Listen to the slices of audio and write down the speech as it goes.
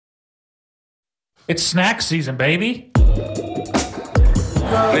It's snack season, baby.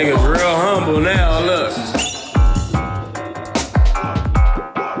 Niggas real humble now, look.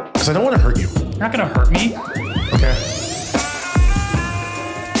 Because I don't want to hurt you. You're not gonna hurt me. Okay.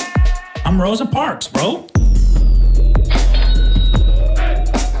 I'm Rosa Parks, bro.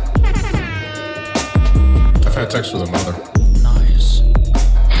 I've had sex with a mother. Nice.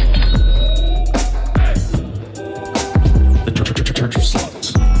 The Church of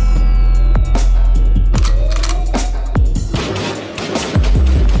Sluts.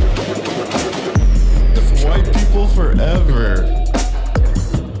 White people forever.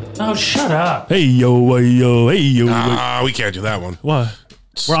 Oh, shut up. Hey yo, hey yo, hey yo. We can't do that one. What?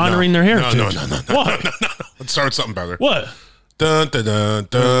 We're honoring their heritage. No. What? Let's start with something better. What? Dun, dun, dun,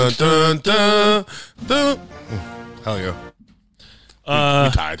 dun, dun, dun, dun. Hell yeah.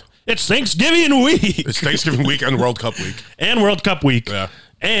 We tied. It's Thanksgiving week It's Thanksgiving week and World Cup week. and World Cup week. Yeah.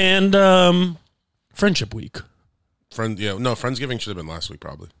 And Friendship week. Friendsgiving should have been last week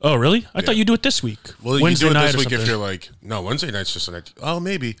probably. Oh, really? I thought you do it this week. Well, Wednesday you do it night this or week if something. you're like, no, Wednesday night's just a night. Oh,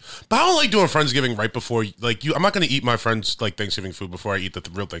 maybe. But I don't like doing Friendsgiving right before, like, I'm not going to eat my friends' like Thanksgiving food before I eat the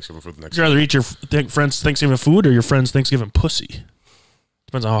real Thanksgiving food the next Would you rather eat your friends' Thanksgiving food or your friends' Thanksgiving pussy?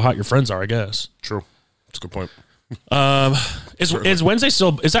 Depends on how hot your friends are, I guess. True. That's a good point. Is Wednesday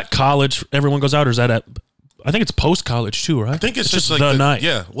still, is that college? Everyone goes out, or is that at, I think it's post-college too, right? I think it's just like the night.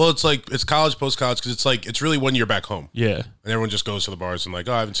 Yeah. Well, it's college, post-college, because it's really when you're back home. Yeah. And everyone just goes to the bars and like,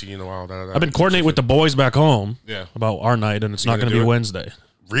 oh, I haven't seen you in a while. I've been coordinating with the boys back home Yeah. about our night, and it's not gonna going to be do it? Wednesday.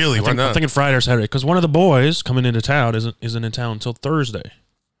 Really? Why I'm not? thinking Friday or Saturday, because one of the boys coming into town isn't in town until Thursday.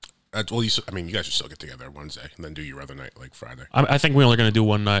 Well, you guys should still get together Wednesday and then do your other night like Friday. I think we're only going to do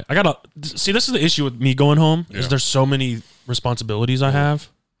one night. See, this is the issue with me going home, Yeah. is there's so many responsibilities I have.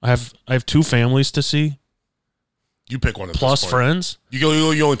 I have two families to see, You pick one at plus this point. friends. You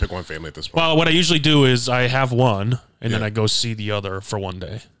only pick one family at this point. Well, what I usually do is I have one, and then Yeah. I go see the other for one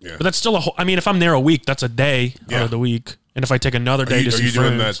day. Yeah. But that's still a whole, I mean, if I'm there a week, that's a day out Yeah. of the week. And if I take another day to see Are you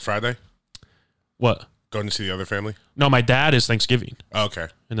doing that friends. Friday? What? Going to see the other family? No, my dad is Thanksgiving, Oh, okay.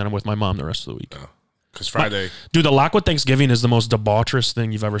 and then I'm with my mom the rest of the week. Because Friday. Dude, the Lockwood Thanksgiving is the most debaucherous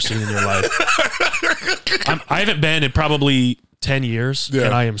thing you've ever seen in your life. I haven't been in probably 10 years, Yeah.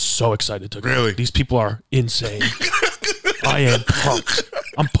 and I am so excited to go. Really? These people are insane. I am pumped.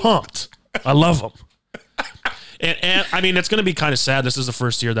 I'm pumped. I love them. And I mean, it's going to be kind of sad. This is the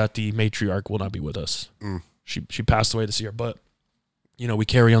first year that the matriarch will not be with us. She passed away this year, but, you know, we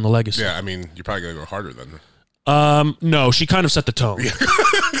carry on the legacy. Yeah, I mean, you're probably going to go harder then. No, she kind of set the tone.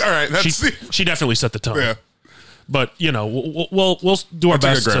 All right. She definitely set the tone. Yeah. But, you know, we'll do our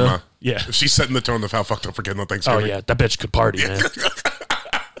That's best a good grandma. to... Yeah. If she's setting the tone of how fucked up we're getting on Oh, Thanksgiving. yeah. That bitch could party, man.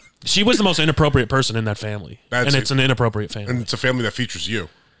 She was the most inappropriate person in that family. That's and it's it. an inappropriate family. And it's a family that features you.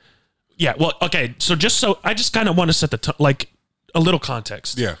 Yeah, well, okay. So I just kind of want to set the tone, like a little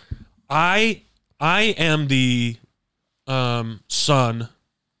context. Yeah. I am the son.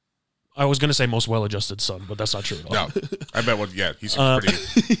 I was going to say most well-adjusted son, but that's not true at all. No. I bet he's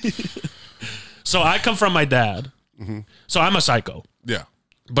pretty. So I come from my dad. So I'm a psycho, Yeah.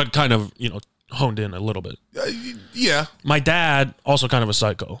 but kind of, you know, honed in a little bit. Yeah. My dad, also kind of a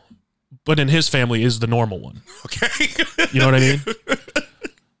psycho, but in his family is the normal one. Okay. You know what I mean?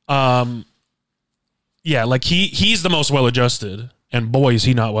 Yeah, like he's the most well-adjusted, and boy, is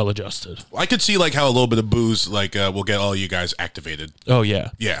he not well-adjusted. I could see like how a little bit of booze like will get all you guys activated. Oh,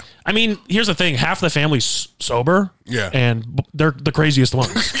 yeah. Yeah. I mean, here's the thing. Half the family's sober. Yeah. And they're the craziest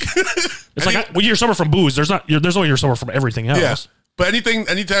ones. It's like, when you're sober from booze, there's only you're sober from everything else. Yeah. But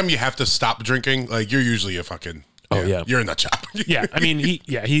anytime you have to stop drinking, like you're usually a fucking. Oh, yeah. You're a nut job. Yeah, I mean,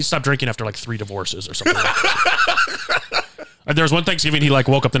 he stopped drinking after like 3 divorces or something like that. And there was one Thanksgiving, he like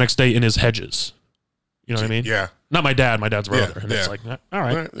woke up the next day in his hedges. You know what I mean? Yeah. Not my dad, my dad's brother. Yeah, And it's yeah. like, all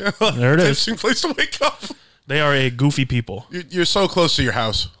right, Yeah. there it is. Interesting place to wake up. They are a goofy people. You're so close to your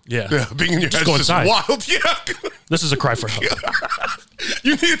house. Yeah. Being in your Just house go is inside. wild. Yeah. This is a cry for help.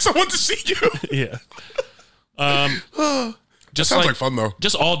 You need someone to see you. Yeah. Just Sounds like fun though.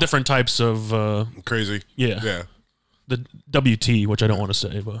 Just all different types of Crazy. Yeah. Yeah. the WT, which I don't want to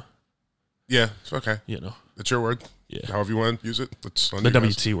say, but Yeah. It's okay. you know. It's your word. Yeah. However you want to use it. It's on The you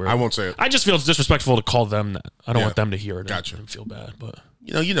guys. WT word. I won't say it. I just feel it's disrespectful to call them that. I don't Yeah. want them to hear it Gotcha. and feel bad, but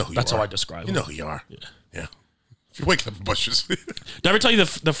You know who that's you are. how I describe You them. know who you are. Yeah. Yeah. If you're waking up in bushes. Did I ever tell you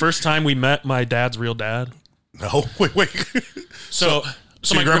the first time we met my dad's real dad? No. Wait. So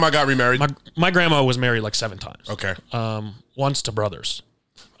So your grandma got remarried? my grandma was married like 7 times. Okay. Once to brothers.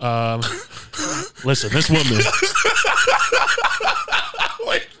 Listen, this woman.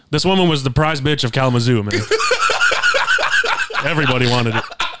 Wait. This woman was the prize bitch of Kalamazoo, man. Everybody wanted it.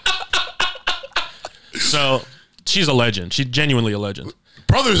 So she's a legend. She's genuinely a legend.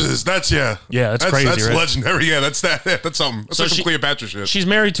 Brothers is that's that's crazy. That's right? legendary. Yeah, that's something. That's So like some Cleopatra shit. She's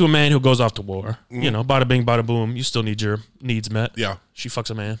married to a man who goes off to war. You know, bada bing, bada boom. You still need your needs met. Yeah. She fucks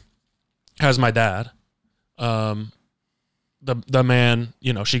a man. Has my dad. The man,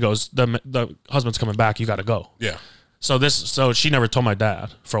 you know, she goes, the husband's coming back. You got to go. Yeah. So she never told my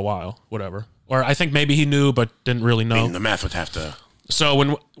dad for a while, whatever. Or I think maybe he knew but didn't really know. The math would have to.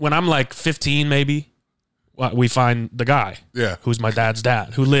 So when I'm like 15, maybe, we find the guy. Yeah. Who's my dad's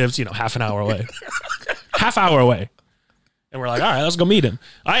dad, who lives, you know, half an hour away. Half hour away. And we're like, all right, let's go meet him.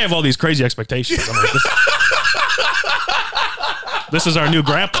 I have all these crazy expectations. I'm like, this is our new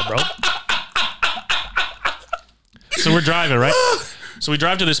grandpa, bro. So we're driving, right? So we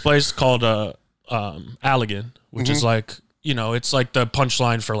drive to this place called Allegan, which is like, you know, it's like the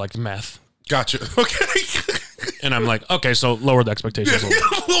punchline for like meth. Gotcha. Okay. And I'm like, okay, so lower the expectations a little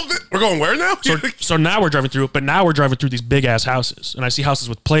bit. A little bit. We're going where now? So now we're driving through, but now we're driving through these big ass houses, and I see houses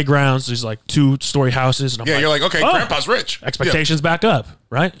with playgrounds. There's like 2-story houses, and I'm You're like, okay, oh, Grandpa's rich. expectations back up,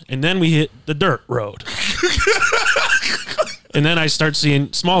 right? And then we hit the dirt road. And then I start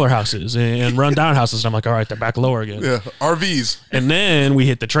seeing smaller houses and run down houses, and I'm like, all right, they're back lower again. Yeah, RVs. And then we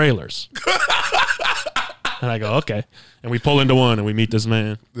hit the trailers. And I go, okay. And we pull into one, and we meet this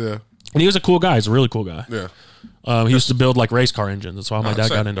man. Yeah. And he was a cool guy. He's a really cool guy. Yeah. He used to build like race car engines. That's why my dad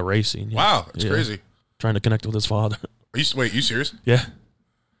sick. got into racing. Wow, that's crazy. Trying to connect with his father. Wait, you serious? Yeah.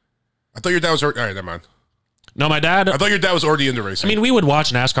 I thought your dad was already. All right, never mind. No, my dad. I thought your dad was already into racing. I mean, we would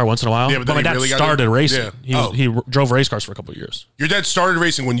watch NASCAR once in a while, Yeah, but but my then dad he really got started in- racing. Yeah. He drove race cars for a couple of years. Your dad started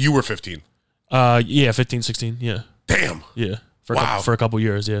racing when you were 15. Yeah, 15, 16. Yeah. Damn. Yeah. Wow. For a couple of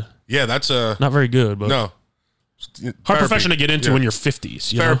years. Yeah. Yeah, that's Not very good, but no. hard profession to get into Yeah. in your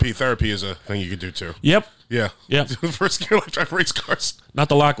 50s. You know? Therapy is a thing you could do too. Yep. Yeah. Yep. First in your life driving race cars. Not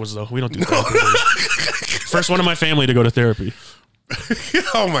the Lockwoods, though. We don't do therapy. First one in my family to go to therapy.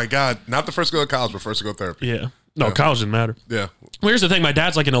 Oh my God. Not the first to go to college, but first to go to therapy. Yeah. No, college didn't matter. Yeah. Well, here's the thing. My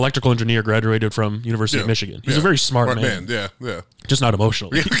dad's like an electrical engineer, graduated from University of Michigan. He's a very smart man. Yeah, yeah. Just not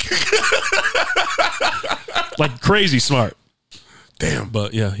emotionally. Like crazy smart. Damn.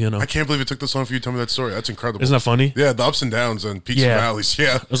 But yeah, you know. I can't believe it took this long for you to tell me that story. That's incredible. Isn't that funny? Yeah, the ups and downs and peaks Yeah. and valleys.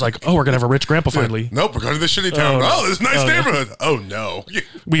 Yeah. It was like, oh, we're going to have a rich grandpa finally. Nope, we're going to this shitty town. no. Oh, this nice Oh, no. neighborhood. Oh, no.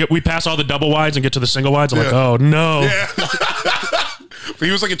 We pass all the double wides and get to the single wides. I'm like, Yeah. oh, no. Yeah. But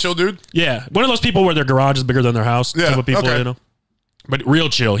he was like a chill dude. Yeah. One of those people where their garage is bigger than their house. Yeah, Type of people, okay. you know. But real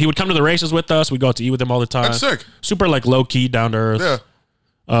chill. He would come to the races with us. We'd go out to eat with him all the time. That's sick. Super like low key, down to earth.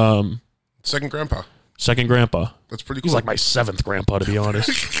 Yeah. Second grandpa. Second grandpa. That's pretty cool. He's like my seventh grandpa, to be honest.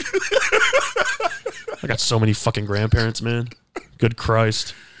 I got so many fucking grandparents, man. Good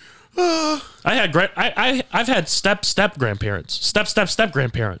Christ. I've had step grandparents. Step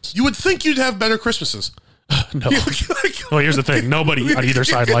grandparents. You would think you'd have better Christmases. No. Well, here's the thing. Nobody on either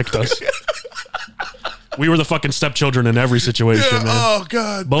side liked us. We were the fucking stepchildren in every situation, Yeah, man. oh,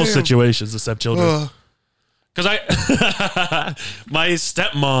 God. Both damn. situations, the stepchildren. Because my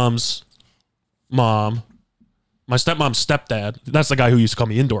stepmom's mom, my stepmom's stepdad, that's the guy who used to call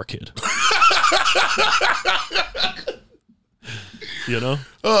me indoor kid. You know?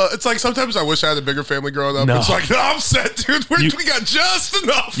 It's like sometimes I wish I had a bigger family growing up. No. It's like, no, I'm set, dude. We got just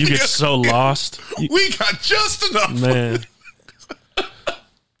enough. You get so lost. We got just enough. Man.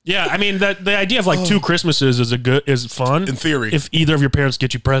 Yeah, I mean the idea of like 2 Christmases is fun In theory. if either of your parents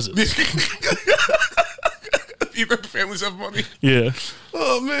get you presents. Either families have money. Yeah.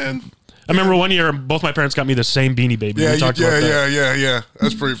 Oh, man. I remember one year both my parents got me the same Beanie Baby. Yeah, We talked about that. yeah.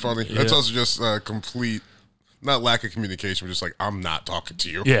 That's pretty funny. That's Yeah. also just complete, not lack of communication, but just like, I'm not talking to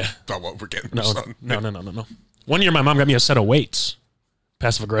you. Yeah. About what we're getting, No, son. no. One year my mom got me a set of weights.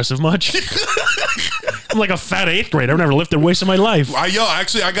 Passive aggressive much? I'm like a fat 8th grader. I've never lifted weights in my life. I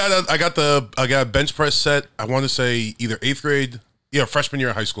got a bench press set. I want to say either 8th grade, freshman year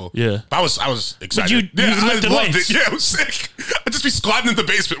of high school. Yeah. But I was excited. you I lifted loved weights. it. Yeah, it was sick. I'd just be squatting in the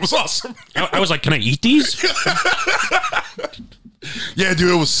basement. It was awesome. I was like, can I eat these? Yeah,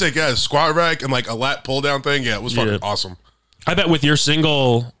 dude, it was sick. Yeah, squat rack and like a lat pull down thing. Yeah, it was fucking awesome. I bet with your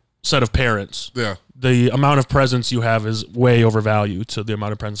single set of parents, Yeah. the amount of presents you have is way overvalued to the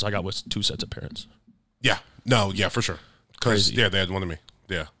amount of presents I got with 2 sets of parents. Yeah. No, yeah, for sure. Because, Crazy. yeah, they had one of me.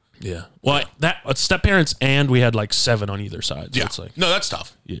 Yeah. Yeah. Well, step parents, and we had like 7 on either side. So Yeah. it's like, No, that's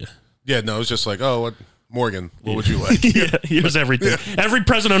tough. yeah. Yeah, no, it was just like, oh, what, Morgan, what would you like? Yeah, here's everything. Every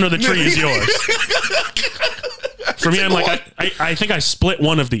present under the tree is yours. For me, I'm like, I think I split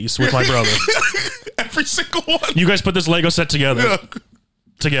one of these with my brother. Every single one. You guys put this Lego set together. Yeah.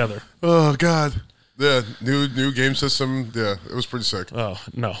 Together. Oh, God. Yeah, new game system. Yeah, it was pretty sick. Oh,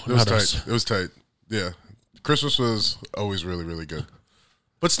 no. It was tight. It was tight. Yeah. Christmas was always really, really good.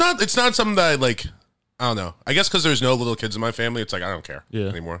 But it's not something that I like. I don't know. I guess because there's no little kids in my family, it's like I don't care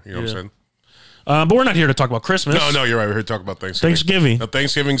anymore. You know what I'm saying? But we're not here to talk about Christmas. No, you're right. We're here to talk about Thanksgiving. Thanksgiving. Now,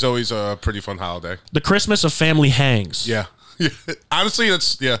 Thanksgiving's always a pretty fun holiday. The Christmas of family hangs. Yeah. Honestly,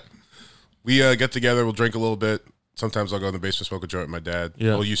 we get together. We'll drink a little bit. Sometimes I'll go in the basement, smoke a joint with my dad.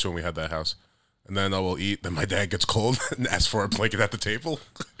 Yeah. Well, used to when we had that house. And then I will eat. Then my dad gets cold and asks for a blanket at the table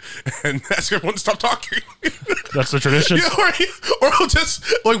and asks everyone to stop talking. That's the tradition. Or he'll just,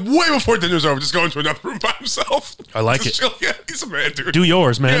 like, way before dinner's over, just go into another room by himself. I like Just it. chill. Yeah, he's a man, dude. Do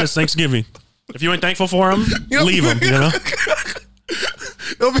yours, man. It's Thanksgiving. If you ain't thankful for him, leave him, you know?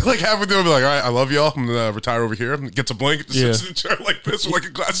 They'll be like halfway through, I'll be like, all right, I love y'all. I'm going to retire over here. Gets a blanket, sits in a chair like this with like a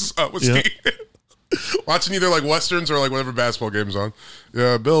glass of whiskey. Watching either like Westerns or like whatever basketball game's on.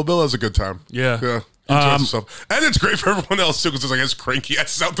 Yeah, Bill has a good time. Yeah. He enjoys himself. And it's great for everyone else too, because there's like his cranky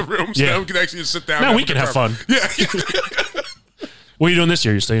asses out the room. So now we can actually just sit down. Now we can have fun. Yeah. What are you doing this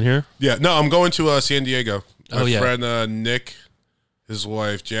year? You staying here? Yeah. No, I'm going to San Diego. My yeah. friend Nick, his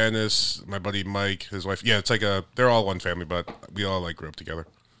wife Janice, my buddy Mike, his wife. Yeah, it's like they're all one family, but we all like grew up together.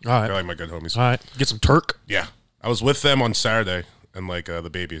 All right. They're like my good homies. All right. Get some Turk. Yeah. I was with them on Saturday and like the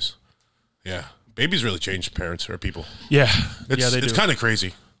babies. Yeah. Babies really change parents or people. Yeah. They do. It's kind of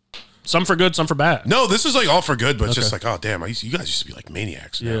crazy. Some for good, some for bad. No, this is like all for good, but it's just like, oh damn, you guys used to be like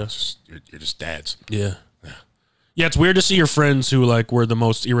maniacs. Now it's just, you're just dads. Yeah. Yeah, it's weird to see your friends who like were the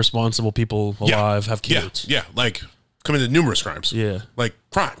most irresponsible people alive have kids. Yeah, like committed numerous crimes. Yeah. Like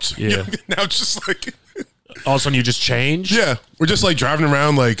crimes. Yeah. Now it's just like all of a sudden you just change. Yeah. We're just like driving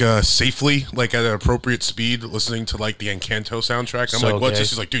around like safely, like at an appropriate speed, listening to like the Encanto soundtrack. I'm So like, what's gay.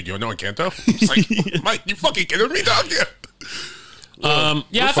 this? He's like, dude, you don't know Encanto? It's like, Mike, you fucking kidding me, dog? Yeah.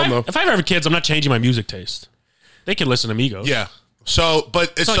 If I ever have kids, I'm not changing my music taste. They can listen to Migos. Yeah. So,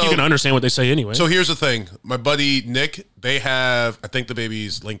 but It's not like you can understand what they say anyway. So here's the thing. My buddy Nick, they have, I think the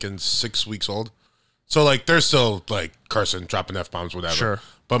baby's Lincoln's 6 weeks old. So like they're still like cursing, dropping F-bombs, whatever. Sure.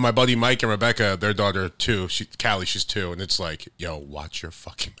 But my buddy Mike and Rebecca, their daughter too, Callie, she's 2, and it's like, yo, watch your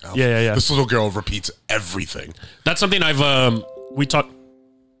fucking mouth. Yeah. This little girl repeats everything. That's something I've we talked.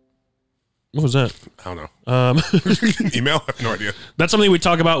 What was that? I don't know. Email? I have no idea. That's something we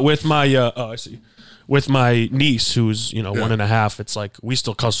talk about with my I see. With my niece, who's 1.5, it's like we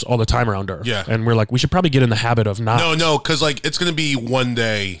still cuss all the time around her. Yeah. And we're like, we should probably get in the habit of not. No, because like it's gonna be one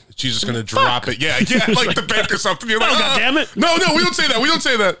day she's just gonna drop it. Yeah, like the bank or something. You're like, God damn it. No, we don't say that. We don't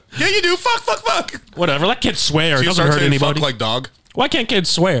say that. Yeah, you do. Fuck. Whatever. Let kids swear. So It you doesn't start hurt saying anybody. fuck like dog. Why can't kids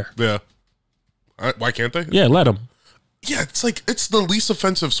swear? Yeah. Why can't they? Yeah, let them. Yeah, it's like it's the least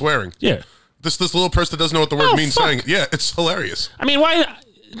offensive swearing. Yeah. This little person that doesn't know what the word means fuck. saying. Yeah, it's hilarious. I mean, why?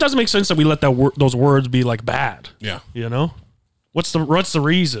 It doesn't make sense that we let those words be like bad. Yeah. You know, what's the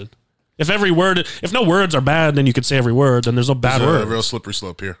reason? If no words are bad, then you could say every word. Then there's no bad There's word. a real slippery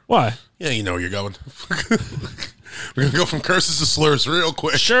slope here. Why? Yeah, you know where you're going. We're gonna go from curses to slurs real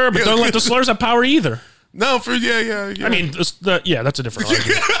quick. Sure, but don't let the slurs have power either. No, yeah. I mean, that's a different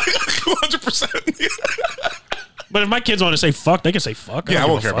argument. 100%. But if my kids want to say fuck, they can say fuck. Yeah, I don't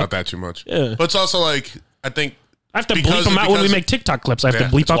won't give a care about fuck. that too much. Yeah. But it's also like, I think I have to bleep them out when we make TikTok clips. I have to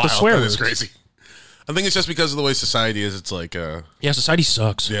bleep it's out the wild. swear That words. is crazy. I think it's just because of the way society is. It's like, Yeah, society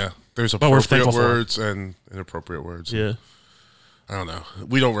sucks. yeah, there's we're appropriate thankful for it. words and inappropriate words. Yeah. I don't know.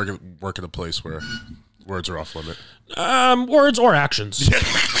 We don't work at a place where words are off limit. Words or actions.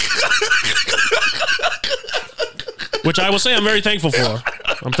 Which I will say I'm very thankful for.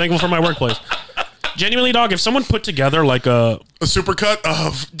 I'm thankful for my workplace. Genuinely, dog, if someone put together like a supercut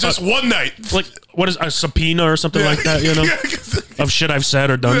of just one night. Like, what is a subpoena or something like that, of shit I've said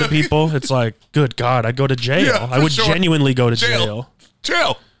or done to people, it's like, good God, I'd go to jail. Yeah, I would genuinely go to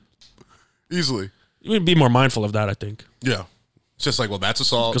Jail. Easily. You would be more mindful of that, I think. Yeah. It's just like, well, that's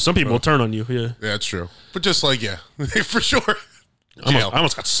assault. Because some people will turn on you, yeah. Yeah, it's true. But just like, yeah, for sure. I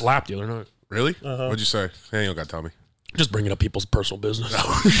almost got slapped the other night. Really? What'd you say? Hey, you don't got to tell me. Just bringing up people's personal business.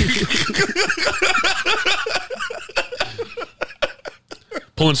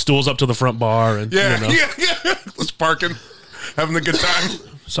 Pulling stools up to the front bar and Yeah. Just parking, having a good time.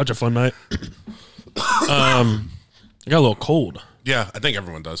 Such a fun night. I got a little cold. Yeah, I think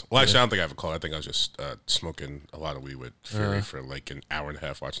everyone does. Well, actually, I don't think I have a cold. I think I was just smoking a lot of weed with Fury for like an hour and a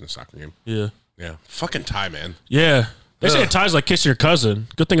half watching the soccer game. Yeah. Yeah. Fucking Ty, man. Yeah. They say a tie's like kissing your cousin.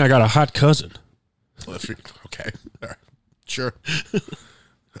 Good thing I got a hot cousin. Well, okay. All right. Sure.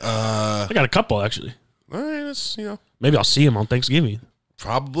 I got a couple, actually. All right. That's, Maybe I'll see him on Thanksgiving.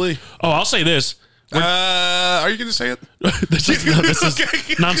 probably. Oh, I'll say this. Are you going to say it? This is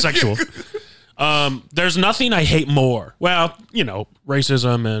Okay. non-sexual. There's nothing I hate more. Well,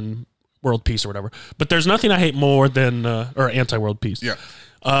 racism and world peace or whatever. But there's nothing I hate more than or anti-world peace. Yeah.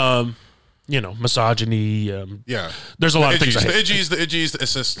 Misogyny. Yeah. There's a lot of things I hate. The idgies, the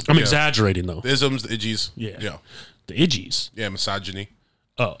assist. I'm exaggerating though. The isms, the idgies. Yeah. The idgies. Yeah, misogyny.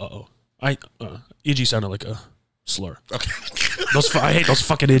 Idgie sounded like a slur. Okay. I hate those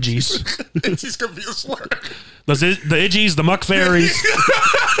fucking idgies. Idgies could be a slur. The idgies, the muck fairies.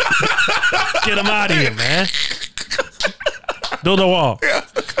 Get them out of here, man. Build a wall. Yeah.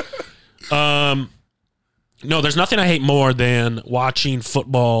 No, there's nothing I hate more than watching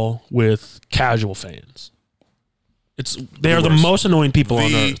football with casual fans. They're the most annoying people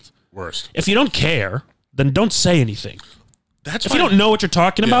on earth. Worst. If you don't care, then don't say anything. If you don't know what you're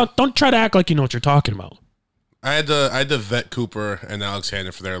talking about, don't try to act like you know what you're talking about. I had to vet Cooper and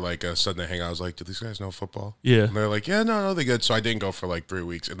Alexander for their Sunday hangout. I was like, "Do these guys know football?" Yeah, and they're like, "Yeah, no, they good." So I didn't go for 3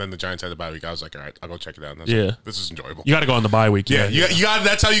 weeks, and then the Giants had the bye week. I was like, "All right, I'll go check it out." And this is enjoyable. You got to go on the bye week. Yeah, you got.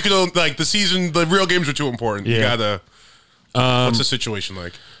 That's how you can the season. The real games are too important. Yeah. You gotta. What's the situation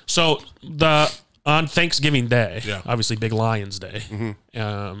like? So on Thanksgiving Day, obviously Big Lions Day.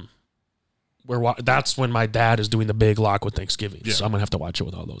 Mm-hmm. That's when my dad is doing the big lock with Thanksgiving. Yeah. So I'm gonna have to watch it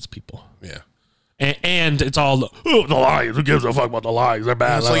with all those people. Yeah. And it's all the Lions. Who gives a fuck about the Lions? They're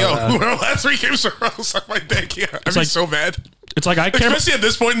bad. It's like, our last 3 games are suck my dick. Yeah, I'd be so bad. It's like I care, especially at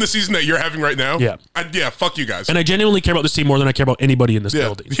this point in the season that you're having right now. Yeah, fuck you guys. And I genuinely care about this team more than I care about anybody in this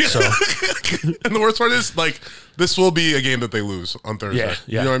building. Yeah. So, and the worst part is this will be a game that they lose on Thursday. Yeah,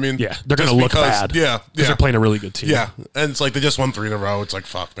 you know what I mean? Yeah, they're gonna look bad. Yeah, because they're playing a really good team. Yeah, and it's they just won 3 in a row. It's like,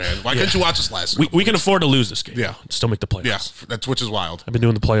 fuck, man. Why couldn't you watch us last? We can afford to lose this game. Yeah, still make the playoffs. Yeah, which is wild. I've been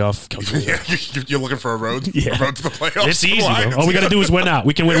doing the playoff. Yeah, you're looking for a road. Yeah. A road to the playoffs. It's easy, though. All we got to do is win out.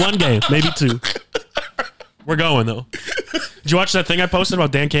 We can win 1 game, maybe 2. We're going, though. Did you watch that thing I posted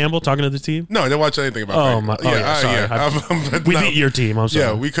about Dan Campbell talking to the team? No, I didn't watch anything about that. Sorry. We beat your team. I'm sorry.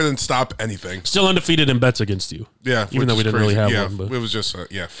 Yeah, we couldn't stop anything. Still undefeated in bets against you. Yeah. Even though we didn't really have one. But it was just,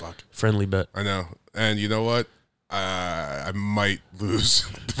 fuck. Friendly bet. I know. And you know what? I might lose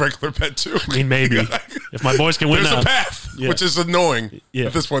the regular bet, too. I mean, maybe. If my boys can win There's now. a path, which is annoying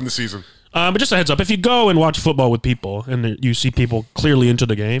at this point in the season. But just a heads up, if you go and watch football with people and you see people clearly into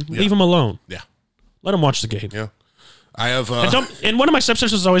the game, leave them alone. Yeah. Let them watch the game. Yeah. I have... and one of my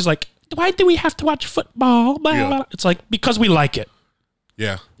stepsisters is always like, why do we have to watch football? Blah, blah. It's like, because we like it.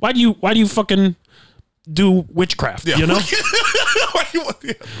 Yeah. Why do you fucking do witchcraft, you know?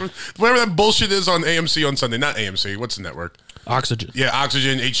 Whatever that bullshit is on AMC on Sunday. Not AMC. What's the network? Oxygen. Yeah,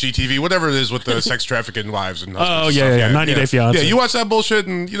 Oxygen, HGTV, whatever it is with the sex trafficking wives and husbands. Oh, yeah. 90 Day Fiancé. Yeah, you watch that bullshit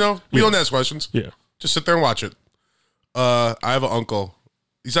and, we don't ask questions. Yeah. Just sit there and watch it. I have an uncle.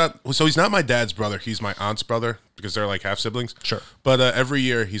 He's not my dad's brother. He's my aunt's brother because they're half siblings. Sure. But every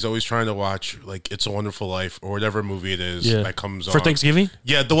year he's always trying to watch It's a Wonderful Life or whatever movie it is that comes on. For Thanksgiving?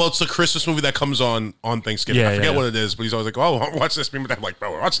 Yeah, it's the Christmas movie that comes on Thanksgiving. I forget what it is, but he's always like, oh, I'll watch this. Me and my dad like,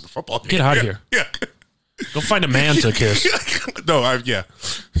 bro, we're watching the football game. Get out of here. Yeah. Go find a man to kiss. No, Oh.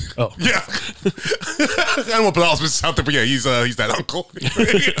 Yeah. I don't want to put all this out there, but he's that uncle.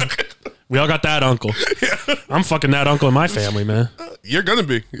 We all got that uncle. Yeah. I'm fucking that uncle in my family, man. You're gonna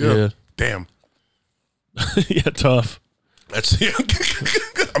be. Yeah. Damn. Yeah, tough. That's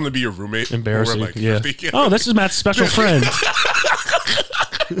I'm gonna be your roommate. Embarrassing. Yeah. Oh, this is Matt's special friend.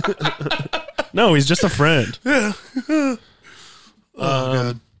 No, he's just a friend. Yeah.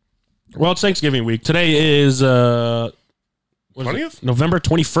 God. Well, it's Thanksgiving week. Today is 20th? November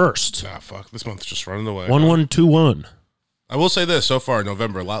 21st. Nah, fuck. This month's just running away. 1121. I will say this, so far,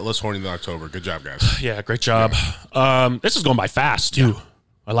 November, a lot less horny than October. Good job, guys. Yeah, great job. Yeah. This is going by fast, too. Yeah.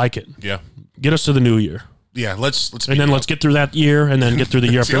 I like it. Yeah. Get us to the new year. Yeah, let's and then let's get through that year, and then get through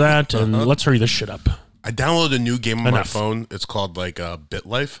the year after that, and let's hurry this shit up. I downloaded a new game on my phone. It's called,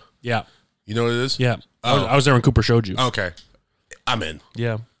 BitLife. Yeah. You know what it is? Yeah. I was there when Cooper showed you. Okay. I'm in.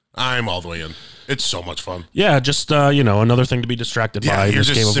 Yeah. I'm all the way in. It's so much fun. Yeah, just, another thing to be distracted by in this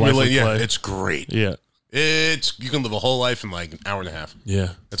game of life. Yeah, it's great. Yeah. You can live a whole life in an hour and a half. Yeah.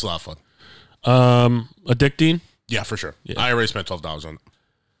 It's a lot of fun. Addicting? Yeah, for sure. Yeah. I already spent $12 on it.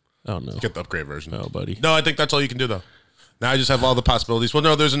 Oh, no. Get the upgrade version. Oh, buddy. No, I think that's all you can do, though. Now I just have all the possibilities. Well,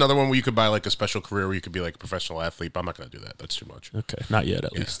 no, there's another one where you could buy a special career where you could be a professional athlete, but I'm not going to do that. That's too much. Okay. Not yet,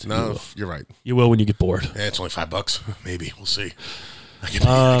 at least. No, you're right. You will when you get bored. Yeah, it's only $5. Maybe. We'll see.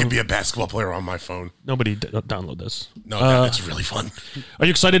 I can be a basketball player on my phone. Nobody download this. No, God, it's really fun. Are you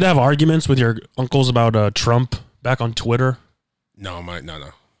excited to have arguments with your uncles about Trump back on Twitter? No. My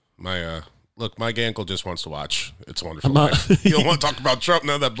gay uncle just wants to watch It's a Wonderful Life. You don't want to talk about Trump,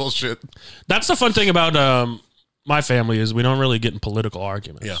 none of that bullshit. That's the fun thing about my family is we don't really get in political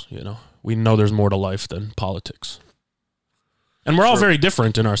arguments. Yeah. We know there's more to life than politics. And we're all very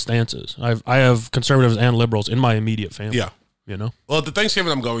different in our stances. I have conservatives and liberals in my immediate family. Yeah. You know? Well, at the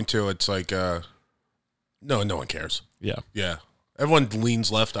Thanksgiving I'm going to, it's like, no one cares. Yeah. Yeah. Everyone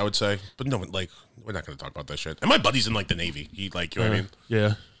leans left, I would say. But no one, like, we're not going to talk about that shit. And my buddy's in, like, the Navy. He, like, you know what I mean?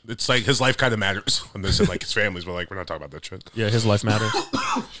 Yeah. It's like his life kind of matters when they said, like, his family's, but, like, we're not talking about that shit. Yeah, his life matters.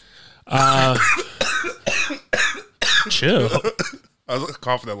 Chill. I was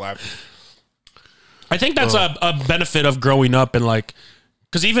confident laughing. I think that's a benefit of growing up and, like,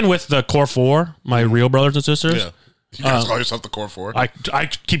 because even with the core four, my real brothers and sisters, Yeah. You guys call yourself the core four? I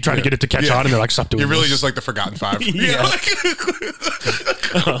keep trying to get it to catch on, and they're like, stop doing You're really this. just like the Forgotten Five. Yeah.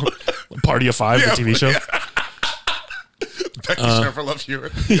 Party of Five, the TV show. Yeah. Becky Sheffer, love you.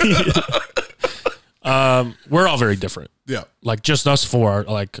 We're all very different. Yeah. Like, just us four are,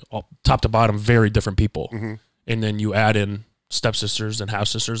 like, all, top to bottom, very different people. Mm-hmm. And then you add in stepsisters and half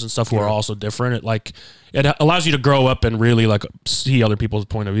sisters and stuff who are also different. It allows you to grow up and really, like, see other people's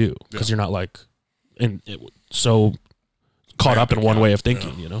point of view because you're not, like, so caught up in one way of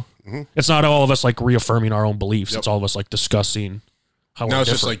thinking, you know? Mm-hmm. It's not all of us, like, reaffirming our own beliefs. Yep. It's all of us, like, discussing how now we're it's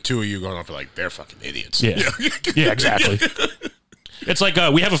different. just like two of you going off like they're fucking idiots. Yeah. Yeah, exactly. It's like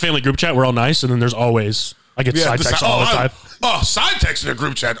we have a family group chat. We're all nice, and then there's always I get side texts all the time. Side texts in a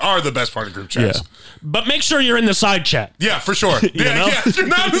group chat are the best part of group chats. Yeah, but make sure you're in the side chat. Yeah, for sure. Yeah. If you're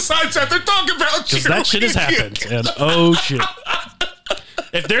not in the side chat, they're talking about you. Because that shit has happened, and oh shit.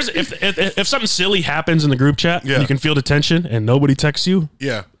 If something silly happens in the group chat, and you can feel the tension, and nobody texts you.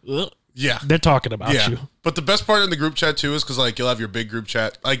 Yeah. Yeah. They're talking about you. But the best part in the group chat too is because like you'll have your big group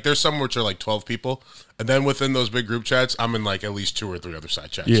chat. Like there's some which are like 12 people, and then within those big group chats, I'm in like at least 2 or 3 other side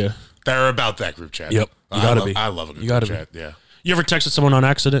chats. Yeah, they're about that group chat. Yep, you gotta be. I love a good group chat. Yeah. You ever texted someone on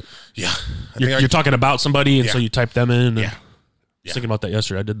accident? Yeah. You're talking about somebody, and so you type them in. And Yeah. I was thinking about that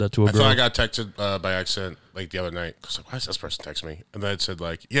yesterday. I did that to a I girl. thought I got texted by accident like the other night. I was like, why is this person text me? And then it said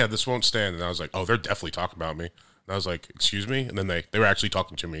like, yeah, this won't stand. And I was like, oh, they're definitely talking about me. And I was like, excuse me? And then they were actually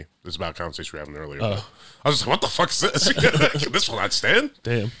talking to me. This is about a conversation we were having earlier. I was like, what the fuck is this? This will not stand?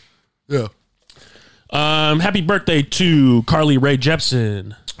 Damn. Yeah. Happy birthday to Carly Rae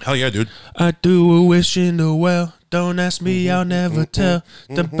Jepsen. Hell yeah, dude. I do a wish in the well. Don't ask me, I'll never tell.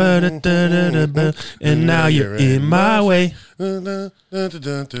 And now you're in my way. I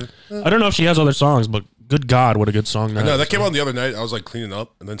don't know if she has other songs, but good God, what a good song that is. No, that came on the other night. I was like cleaning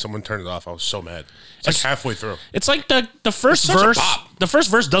up, and then someone turned it off. I was so mad. It's like halfway through. It's like the first verse. The first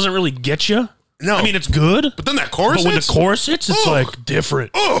verse doesn't really get you. No. I mean, it's good. But then that chorus But when the chorus hits, it's like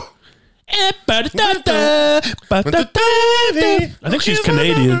different. I think she's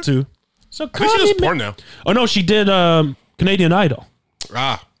Canadian too. So I think she does porn now. Oh no, she did Canadian Idol.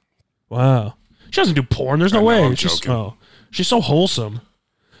 Ah. Wow. She doesn't do porn. There's no I know, way. I'm joking. She's so wholesome.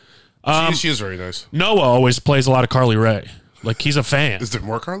 She is very nice. Noah always plays a lot of Carly Rae. Like, he's a fan. Is there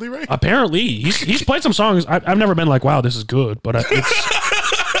more Carly Rae? Apparently. He's played some songs. I've never been like, wow, this is good. But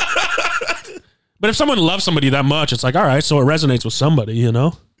but if someone loves somebody that much, it's like, all right, so it resonates with somebody, you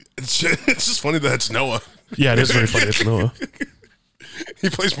know? It's just funny that it's Noah. Yeah, it is very funny. It's Noah. He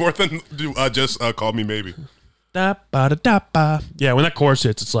plays more than just Call Me Maybe. Da, ba, da, da, ba. Yeah, when that chorus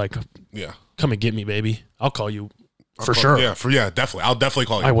hits, it's like, Yeah. come and get me, baby. I'll call you for sure. Yeah, definitely. I'll definitely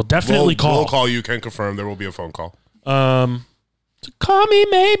call you. I will definitely call. We'll call you. Can confirm. There will be a phone call. So call me,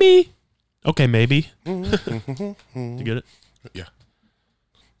 maybe. Okay, maybe. You get it? Yeah.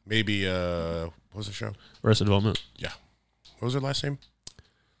 Maybe, what was the show? Arrested Development. Yeah. What was her last name?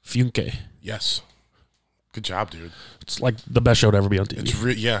 Funke. Yes. Good job, dude. It's like the best show to ever be on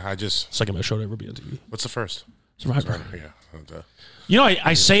TV. Second best show to ever be on TV. What's the first? Survivor. Yeah. You know,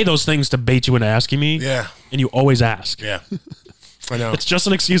 I say those things to bait you into asking me. Yeah. And you always ask. Yeah. I know. It's just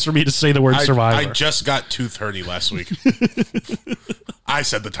an excuse for me to say the word Survivor. I just got 2:30 last week. I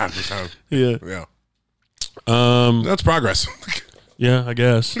said the time to time. Yeah. Yeah. That's progress. Yeah, I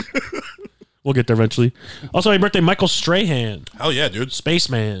guess. We'll get there eventually. Also, happy birthday, Michael Strahan. Hell yeah, dude.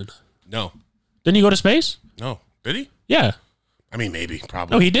 Spaceman. No. Didn't he go to space? No. Did he? Yeah. I mean, maybe,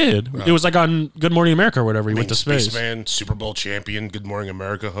 probably. No, he did. No. It was like on Good Morning America or whatever. He went to space. Spaceman, Super Bowl champion, Good Morning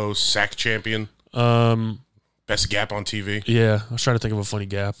America host, SAC champion. Best Gap on TV. Yeah, I was trying to think of a funny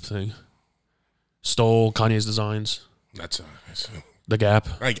Gap thing. Stole Kanye's designs. That's the Gap.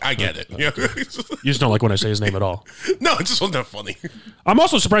 I get it. Yeah. You just don't like when I say his name at all. No, it just wasn't that funny. I'm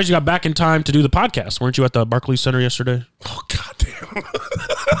also surprised you got back in time to do the podcast. Weren't you at the Barclays Center yesterday? Oh, goddamn.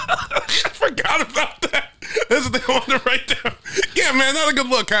 I forgot about that. That's the thing I wanted to write down. Yeah, man, not a good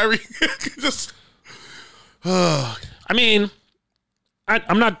look, Kyrie. I mean, I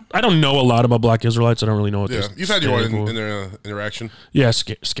don't know a lot about Black Israelites. I don't really know what You've had your interaction. Yeah,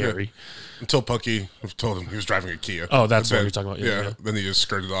 scary. Until Punky told him he was driving a Kia. Oh, that's But what then- you're talking about. Yeah. Then he just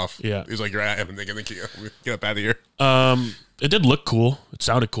skirted off. Yeah. He's like, you're at him and thinking the Kia. Get up out of here. It did look cool. It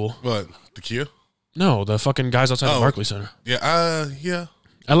sounded cool. What? The Kia? No, the fucking guys outside the Oh. Barclays Center. Yeah. Yeah.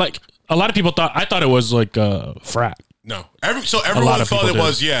 I like. A lot of people thought it was like a frat, No. Everyone of thought people it did.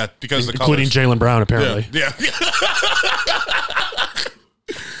 was, because the including colors. Jaylen Brown apparently. Yeah.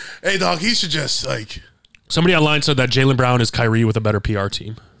 Hey, dog, he should just, like, Somebody online said that Jaylen Brown is Kyrie with a better PR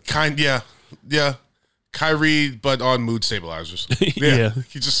team. yeah. Kyrie, but on mood stabilizers. Yeah.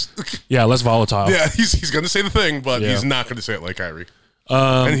 He just, Yeah, less volatile. yeah, he's going to say the thing, but Yeah. he's not going to say it like Kyrie.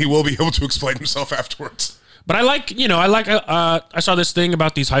 And he will be able to explain himself afterwards. But I saw this thing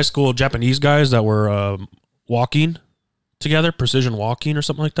about these high school Japanese guys that were walking together, precision walking or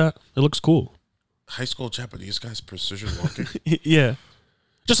something like that. It looks cool. High school Japanese guys precision walking. Yeah.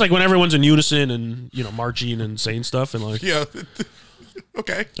 Just like when everyone's in unison and, marching and saying stuff and like, Yeah.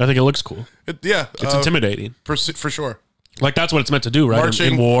 Okay. I think it looks cool. Yeah. It's intimidating. for sure. Like that's what it's meant to do, right? In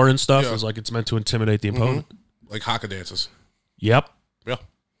Marching. war and stuff Yeah. is like it's meant to intimidate the opponent. Like haka dances. Yep. Yeah.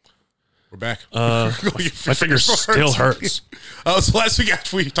 We're back. My finger still hurts. So last week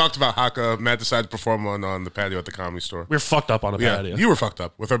after we talked about haka, Matt decided to perform on the patio at the Comedy Store. We were fucked up on the Yeah, patio. you were fucked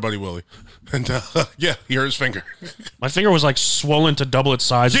up with our buddy Willie. And yeah, he hurt his finger. My finger was like swollen to double its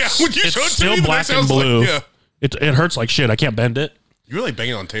size. Yeah, when you It's showed it to still me, the black next day I and was like, blue. yeah. It hurts like shit. I can't bend it. You really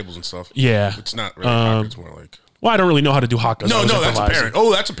banging on tables and stuff. Yeah. It's not really haka, it's more like... Well, I don't really know how to do haka. No, that's apparent.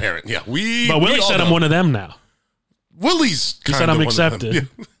 Oh, that's apparent. Yeah, But we Willie all said I'm know. one of them now. Willie's He kind said of I'm one of them. accepted.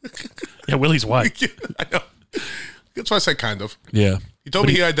 Yeah, Willie's white. Yeah, I know. That's why I said kind of. Yeah. He told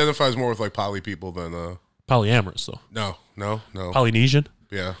me he identifies more with like poly people than Polyamorous, though. no. Polynesian?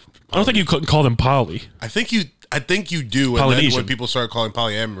 Yeah. I don't think you couldn't call them poly. I think you do. And then Polynesian. when people started calling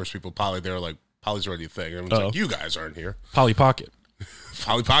polyamorous people poly, they're like, poly's already a thing. Everyone's like, you guys aren't here. Poly Pocket.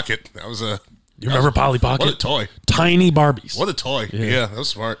 Polly Pocket. That was a... You remember Polly Pocket? What a toy. Tiny Barbies. What a toy. Yeah, that was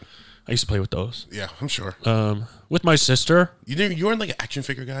smart. I used to play with those. Yeah, I'm sure. With my sister. You weren't like an action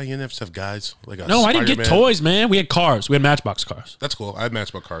figure guy? You didn't have to have guys? Like a No, I didn't get Spider-Man? toys, man. We had cars. We had Matchbox cars. That's cool. I had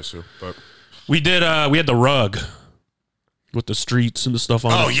Matchbox cars too. But We did. We had the rug with the streets and the stuff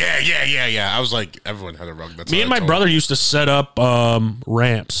on oh, it. yeah. I was like, everyone had a rug. That's Me what and I my told brother used to set up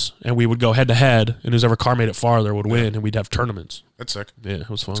ramps, and we would go head to head, and whoever car made it farther would win, and we'd have tournaments. That's sick. Yeah, it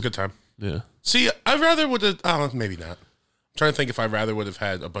was fun. It's a good time. Yeah. See, I rather would have... Oh, maybe not. I'm trying to think if I rather would have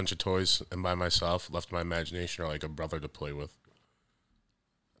had a bunch of toys and by myself, left to my imagination, or like a brother to play with.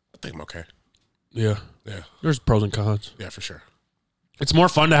 I think I'm okay. Yeah. Yeah. There's pros and cons. Yeah, for sure. It's more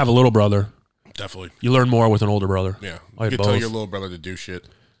fun to have a little brother. Definitely. You learn more with an older brother. Yeah. I You had can tell both. your little brother to do shit.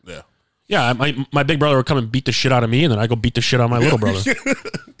 Yeah. Yeah, my big brother would come and beat the shit out of me, and then I go beat the shit out of my little brother.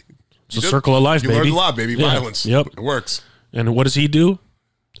 It's a circle of life, You baby. learned a lot, baby. Yeah. Violence. Yep. It works. And what does he do?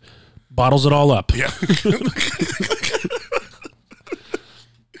 Bottles it all up. Yeah.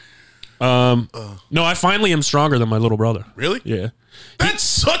 No, I finally am stronger than my little brother. Really? Yeah. That's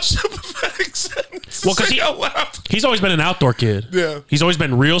such a pathetic sentence. Well, 'cause Say he- out loud. He's always been an outdoor kid. Yeah. He's always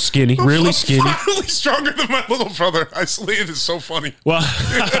been real skinny, really I'm skinny. finally stronger than my little brother. Isolated is so funny. Well,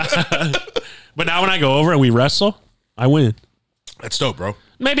 but now when I go over and we wrestle, I win. That's dope, bro.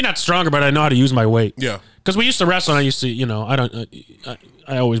 Maybe not stronger, but I know how to use my weight. Yeah. Because we used to wrestle, and I used to,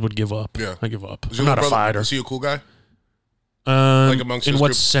 I always would give up. Yeah. I give up. Is I'm your not a little brother- fighter. Is he a cool guy? Like amongst in his what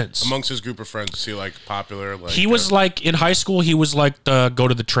group, sense? Amongst his group of friends, is he like popular? Like He was like in high school. He was like the go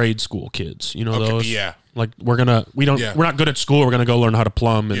to the trade school kids. You know Okay, those. yeah. Like we're not good at school. We're gonna go learn how to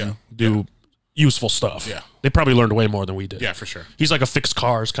plumb and Yeah, do useful stuff. Yeah. They probably learned way more than we did. Yeah, for sure. He's like a fix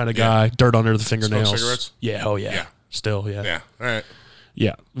cars kind of guy. Dirt under the fingernails. cigarettes? Yeah. Oh yeah. Yeah. Still yeah. Yeah. All right.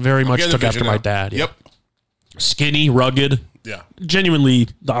 Yeah. Very much Getting took the after vision my now. dad. Yeah. Yep. Skinny, rugged, Yeah. genuinely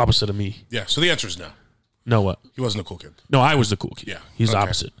the opposite of me. Yeah. So the answer is no. No what? He wasn't a cool kid. No, I was the cool kid. Yeah. He's the Okay.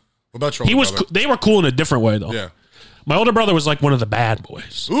 opposite. What about your He older was. brother? They were cool in a different way though. Yeah. My older brother was like one of the bad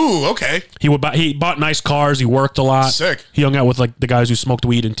boys. Ooh. Okay. He bought nice cars. He worked a lot. Sick. He hung out with like the guys who smoked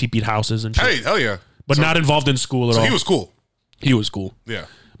weed and teepeed houses and shit. Hey, hell yeah. But not involved in school at So all. he was cool. He was cool. Yeah.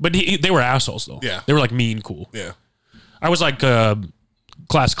 But they were assholes though. Yeah. They were like mean cool. Yeah. I was like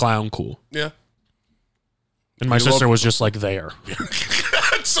class clown cool. Yeah. And my sister was just like there.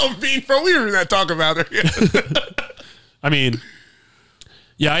 That's so mean, bro. We were not talking about her. Yeah. I mean,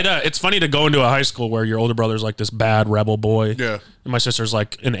 yeah, it's funny to go into a high school where your older brother's like this bad rebel boy. Yeah. And my sister's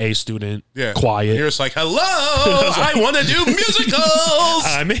like an A student. Yeah. Quiet. You're just like, hello, I want to do musicals.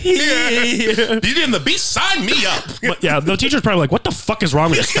 I'm here. Beauty and the Beast, sign me up. But yeah, the teacher's probably like, what the fuck is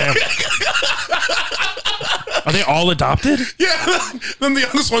wrong with this family? Are they all adopted? Yeah. Then the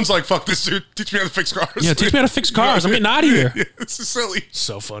youngest one's like, "Fuck this, dude. Teach me how to fix cars." Yeah, teach me how to fix cars. I'm getting out of here. Yeah, this is silly.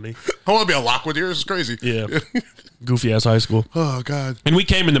 So funny. I want to be a Lockwood here. This is crazy. Yeah. Goofy ass high school. Oh God. And we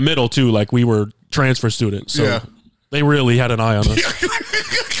came in the middle too, like we were transfer students. So Yeah. they really had an eye on us.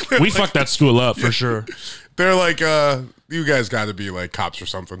 We fucked that school up for sure. They're like, "You guys got to be like cops or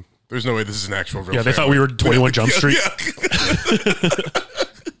something. There's no way this is an actual real." Yeah, they family." thought we were 21 Jump Street. Yeah.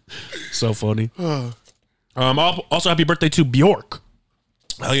 So funny. Also, happy birthday to Bjork,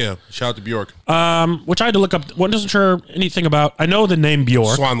 Hell yeah! Shout out to Bjork, which I had to look up. Wasn't sure anything about. I know the name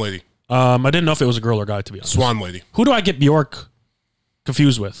Bjork. Swan Lady, I didn't know if it was a girl or guy, to be honest. Swan Lady, Who do I get Bjork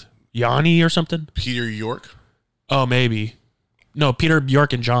confused with? Yanni or something? Peter York. Oh, maybe. No, Peter,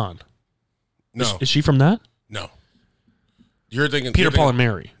 Bjork, and John. No, Is she from that? no. You're thinking Peter, you're Paul, thinking, and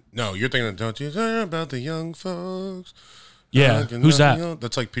Mary. No, you're thinking. Don't you care about the young folks? Yeah. Who's that?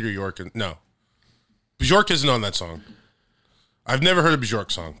 That's like Peter York. And no, Bjork isn't on that song. I've never heard a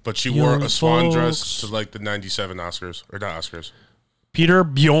Bjork song, but she wore Young a swan dress folks. to like the '97 Oscars, or not Oscars. Peter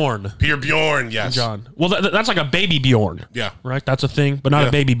Bjorn. Peter Bjorn, yes, John. Well, that's like a baby Bjorn, yeah, right? That's a thing, but not Yeah.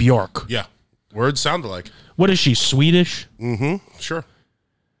 a baby Bjork. yeah. Words sound alike. What is she? Swedish? Sure,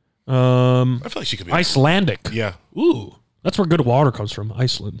 Um, I feel like she could be. Icelandic. Yeah, Ooh, that's where good water comes from.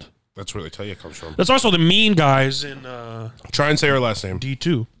 Iceland. that's where they tell you it comes from. That's also the mean guys in Try and say her last name.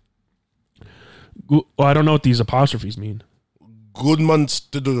 D2. Well, I don't know what these apostrophes mean.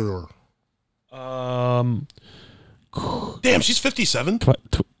 Gudmundsdóttir. Damn, she's 57.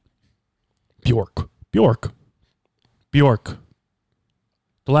 Bjork.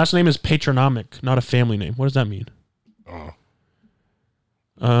 The last name is patronymic, not a family name. What does that mean?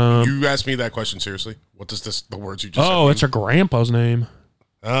 You asked me that question seriously. What does the words you just said Oh, mean? it's her grandpa's name.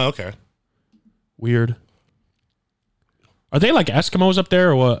 Oh, okay. Weird. Are they like Eskimos up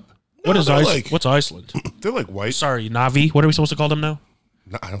there or what? What is they're Iceland? like- What's Iceland? They're like white. Sorry, Navi. What are we supposed to call them now?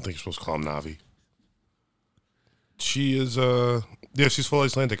 No, I don't think you're supposed to call them Navi. She is, yeah, she's full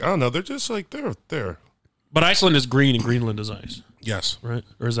Icelandic. I don't know. They're just like, they're. But Iceland is green and Greenland is ice, Yes. right?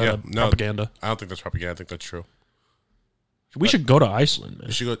 Or is that Yeah, a no. propaganda? I don't think that's propaganda. I think that's true. We should go to Iceland, man.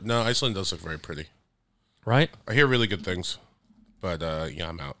 You should go. No, Iceland does look very pretty. Right? I hear really good things, but yeah,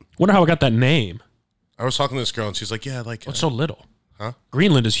 I'm out. Wonder how I got that name. I was talking to this girl, and she's like, yeah, like, It's so little. huh?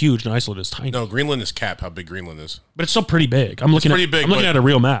 Greenland is huge and Iceland is tiny. No, Greenland is cap, how big Greenland is. But it's still pretty big. I'm looking pretty at big, I'm looking but- at a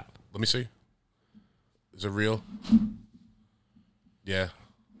real map. Let me see. Is it real? Yeah.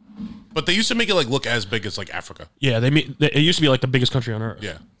 But they used to make it like look as big as like Africa. Yeah, it used to be like the biggest country on earth.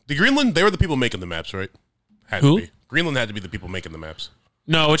 Yeah. The Greenland, they were the people making the maps, right? Had Who? to be. Greenland had to be the people making the maps.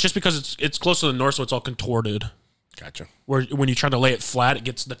 No, it's just because it's close to the north, so it's all contorted. Gotcha. Where when you try to lay it flat, it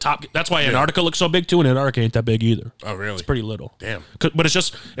gets the top. That's why Antarctica looks so big too, and Antarctica ain't that big either. Oh, really? It's pretty little. Damn. But it's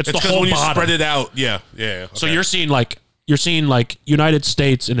just it's the It's because whole when you bottom. spread it out, yeah. Okay. So you're seeing like United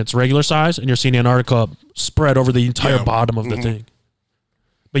States in its regular size, and you're seeing Antarctica spread over the entire Yeah. bottom of the thing.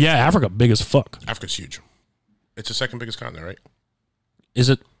 But yeah, Africa big as fuck. Africa's huge. It's the second biggest continent, right? Is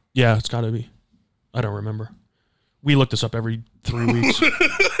it? Yeah, it's got to be. I don't remember. We look this up every 3 weeks.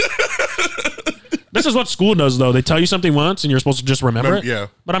 This is what school does, though. They tell you something once, and you're supposed to just remember it. Yeah.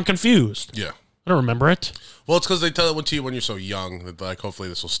 But I'm confused. Yeah. I don't remember it. Well, it's because they tell it to you when you're so young that like hopefully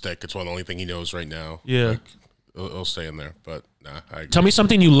this will stick. It's one of the only thing he knows right now. Yeah. Like, it'll stay in there. But nah, I agree. Tell me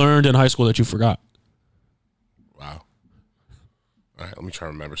something you learned in high school that you forgot. Wow. All right, let me try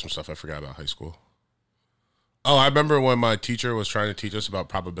to remember some stuff I forgot about high school. Oh, I remember when my teacher was trying to teach us about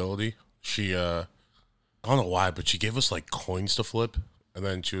probability. She, I don't know why, but she gave us like coins to flip. And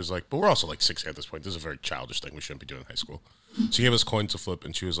then she was like, but we're also like 6 at this point. This is a very childish thing we shouldn't be doing in high school. She gave us coins to flip,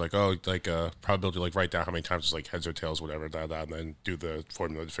 and she was like, oh, like probability, like write down how many times it's like heads or tails, whatever, and then do the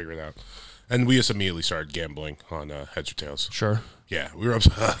formula to figure it out. And we just immediately started gambling on heads or tails. Sure. Yeah, we were up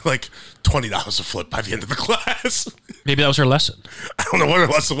to like $20 a flip by the end of the class. Maybe that was her lesson. I don't know what her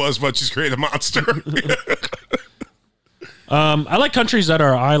lesson was, but she's created a monster. I like countries that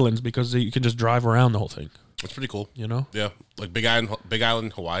are islands because you can just drive around the whole thing. It's pretty cool. You know? Yeah, like Big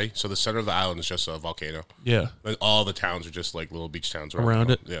Island, Hawaii. So the center of the island is just a volcano. Yeah. And all the towns are just like little beach towns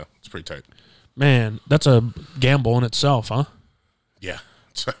Around it. Yeah, it's pretty tight. Man, that's a gamble in itself, huh? Yeah,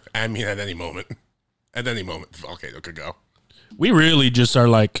 I mean, at any moment, the volcano could go. We really just are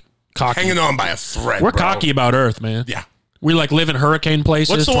like cocky. Hanging on by a thread. We're bro. cocky about Earth, man. Yeah. We like live in hurricane places,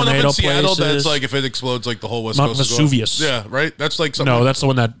 What's the one up tornado in Seattle places. that's like if it explodes, like the whole West Mount Coast? is going- Vesuvius. Yeah, right. That's like something. No, that's the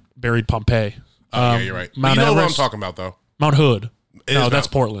one that buried Pompeii. yeah, you're right. But Mount you know what I'm Everest. talking about, though. Mount Hood. It No, is that's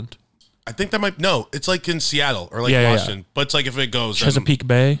Mount- Portland. I think that might no. It's like in Seattle or like Yeah, yeah, Washington. But it's like if it goes, then- Chesapeake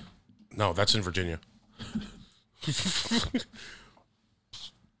Bay. no, that's in Virginia.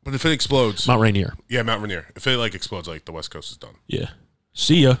 But But if it explodes, Mount Rainier. yeah, Mount Rainier. If it like explodes, like the West Coast is done. Yeah.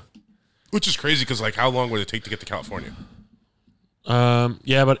 See ya. Which is crazy because like how long would it take to get to California?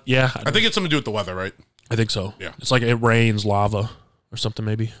 Yeah, but yeah, I think it's something to do with the weather, right? I think so. Yeah. It's like it rains lava or something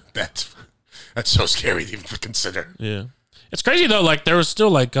maybe. That's so scary to even consider. Yeah. It's crazy though, like there was still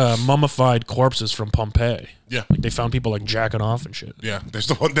like mummified corpses from Pompeii. Yeah, Like they found people like jacking off and shit. yeah. There's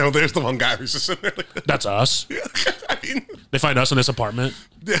the one. No, there's the one guy who's just sitting there. Like, That's us. I mean, They find us in this apartment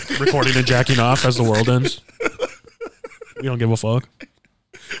recording and jacking off as the world ends. We don't give a fuck.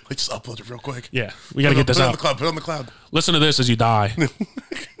 like just upload it real quick. Yeah, we gotta get this Put it on out. the cloud. Put it on the cloud. Listen to this as you die.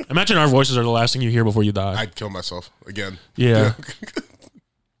 Imagine our voices are the last thing you hear before you die. I'd kill myself again. Yeah.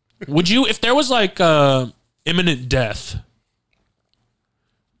 Would you, if there was like imminent death?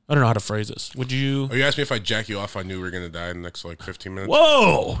 I don't know how to phrase this. Would you? Oh, you asked me if I jack you off, I knew we were gonna die in the next like 15 minutes.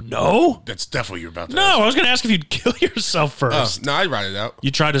 Whoa! No. That's definitely what you're about to. No, ask. I was gonna ask if you'd kill yourself first. No, I'd ride it out.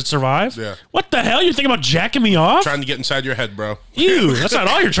 You try to survive? Yeah. What the hell? You're thinking about jacking me off? Trying to get inside your head, bro. Ew, that's not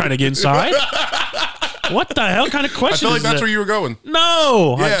all you're trying to get inside. What the hell kind of I question feel like is that's that? where you were going.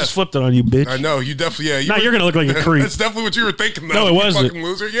 No, I Yeah. just flipped it on you, bitch. I know you definitely. Yeah, Now you're gonna look like a creep. That's definitely what you were thinking. Though. No, it You wasn't. Fucking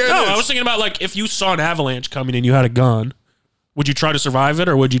loser. Yeah, No, it I is. was thinking about like if you saw an avalanche coming and you had a gun, would you try to survive it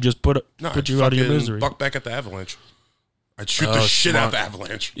or would you just put I'd you out of your fucking misery? Buck back at the avalanche. I'd shoot Oh, the shit out smart. the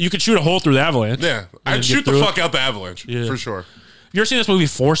avalanche. You could shoot a hole through the avalanche. Yeah, then I'd get shoot the through it. fuck out the avalanche Yeah. for sure. You ever seen this movie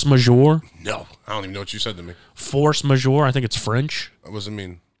Force Majeure? No, I don't even know what you said to me. Force Majeure, I think it's French. What does it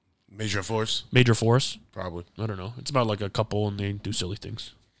mean? Major force, Major Force. probably. I don't know. It's about like a couple and they do silly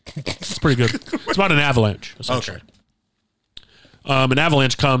things. It's pretty good. It's about an avalanche, essentially. Okay. An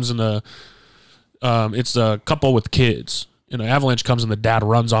avalanche comes and it's a couple with kids. And an avalanche comes and the dad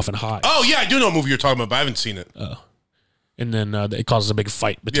runs off and hides. Oh yeah, I do know what movie you're talking about, but I haven't seen it. And then it causes a big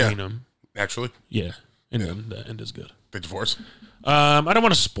fight between Yeah. them. Actually, Yeah. And then the end is good. they divorce. I don't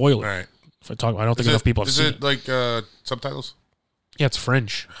want to spoil it. All right. If I talk, I don't think enough people have Is seen it it. like subtitles? Yeah, it's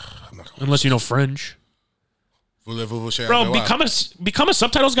French. I'm not gonna Unless you know French. Voulez-vous share Bro, my wife? become a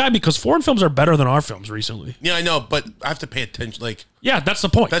subtitles guy because foreign films are better than our films recently. Yeah, I know, but I have to pay attention. Like Yeah, that's the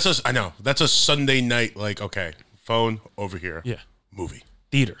point. I know that's a Sunday night. Like okay, phone over here. Yeah. Movie.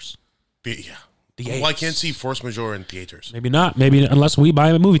 Theaters. Yeah. Theaters. Well, I can't see Force Majeure in theaters. Maybe not. Maybe unless we buy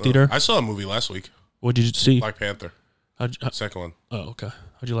a movie theater. I saw a movie last week, What did you see? Black Panther, second one. Oh, okay.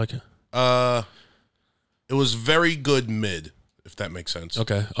 How'd you like it? It was very good mid, if that makes sense.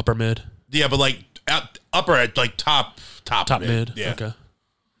 Okay. Upper mid. Yeah, but like upper at like top Mid. Yeah. Okay.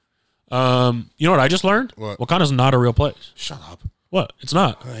 You know what I just learned? What? Wakanda's not a real place. Shut up. What? It's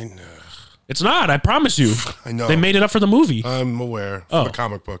not. I know. It's not. I promise you. I know. They made it up for the movie. I'm aware. Oh. From a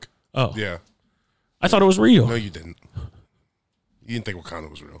comic book. Oh. Yeah. I thought it was real. No, you didn't. You didn't think Wakanda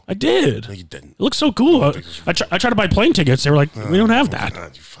was real. I did. No, you didn't. It looks so cool. I tried to buy plane tickets. They were like, we don't have that.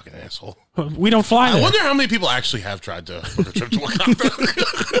 God, you fucking asshole. We don't fly I there. wonder how many people actually have tried to book a trip to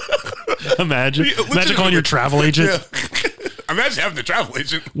Wakanda. Imagine. Imagine legitimately. calling your travel agent. Yeah. Imagine having the travel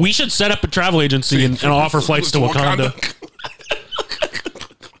agent. We should set up a travel agency and offer flights to Wakanda.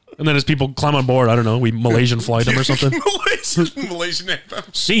 And then as people climb on board, I don't know, we Malaysian flight them or something. Malaysian anthem.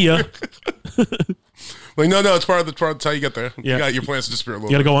 See ya. Like, no, it's part of the that's how you get there. Yeah. You got your plans to disappear a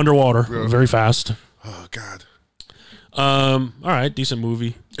little You got to bit. go underwater very fast. Oh, God. All right, decent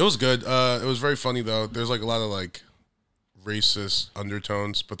movie. It was good. It was very funny, though. There's, like, a lot of, like, racist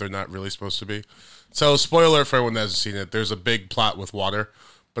undertones, but they're not really supposed to be. So, spoiler for anyone that hasn't seen it, there's a big plot with water,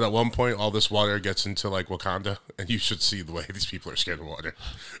 but at one point, all this water gets into, like, Wakanda, and you should see the way these people are scared of water.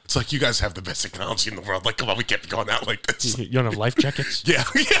 It's like, you guys have the best technology in the world. Like, come on, we can't be going out like this. You don't have life jackets? Yeah.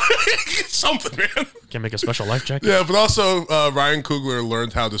 Something, man. Can't make a special life jacket? Yeah, but also, Ryan Coogler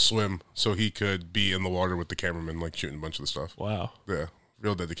learned how to swim so he could be in the water with the cameraman, like, shooting a bunch of the stuff. Wow. Yeah,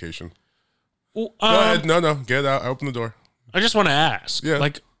 real dedication. Well, Go ahead. No, get it out. I open the door. I just want to ask, Yeah.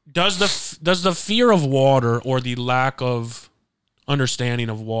 like, does the fear of water or the lack of understanding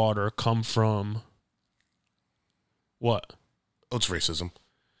of water come from what? Oh, it's racism.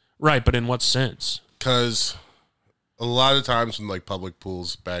 Right, but in what sense? Because a lot of times in, like, public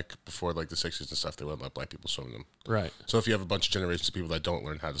pools back before, like, the 60s and stuff, they wouldn't let black people swim in them. Right. So if you have a bunch of generations of people that don't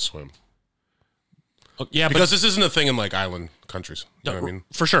learn how to swim. Oh, yeah, Because this isn't a thing in, like, island countries. You know what I mean?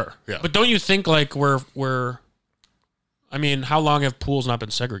 for sure. Yeah. But don't you think like we're I mean, how long have pools not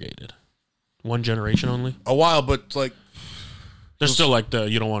been segregated? One generation only? A while, but, like, There's still like the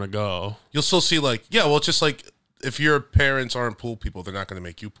you don't want to go. you'll still see, like, yeah, well, it's just, like, if your parents aren't pool people, they're not going to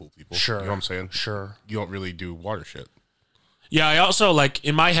make you pool people. Sure. You know what I'm saying? Sure. You don't really do water shit. Yeah, I also like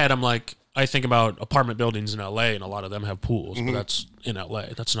in my head I'm like I think about apartment buildings in LA and a lot of them have pools, but that's in LA.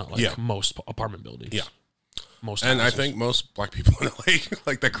 That's not like Yeah. most apartment buildings. Yeah. most And houses. I think most black people in LA,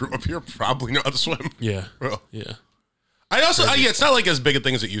 like that grew up here, probably know how to swim. Yeah. Bro. Yeah. I also, yeah, it's not like as big a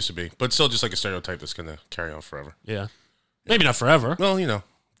thing as it used to be, but it's still just like a stereotype that's going to carry on forever. Yeah. Maybe not forever. Well, you know,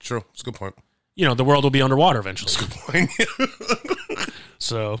 true. It's a good point. You know, the world will be underwater eventually. Good point.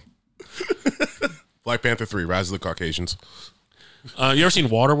 So, Black Panther 3, Rise of the Caucasians. you ever seen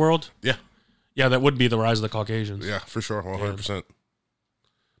Waterworld? Yeah. Yeah, that would be the rise of the Caucasians. Yeah, for sure. 100%.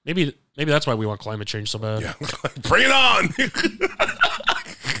 Maybe that's why we want climate change so bad. Yeah. Bring it on.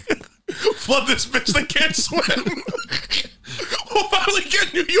 Flood this bitch that can't swim. We'll finally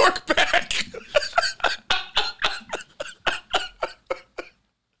get New York back.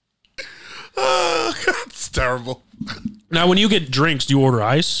 Oh, God, it's terrible. Now, when you get drinks, do you order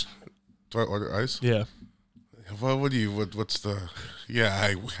ice? Do I order ice? Yeah. What do you, what's the, yeah.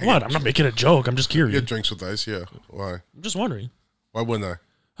 I What? I'm not making a joke. I'm just curious. get drinks with ice, yeah. Why? I'm just wondering. Why wouldn't I?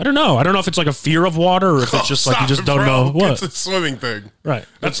 I don't know. I don't know if it's like a fear of water or if it's just like you Stop just it, don't bro. know what. It's a swimming thing. Right.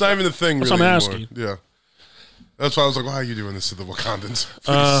 That's not even a thing. that's really what I'm anymore. asking. Yeah. That's why I was like, why are you doing this to the Wakandans?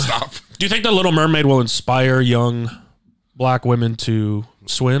 Please stop. Do you think The Little Mermaid will inspire young black women to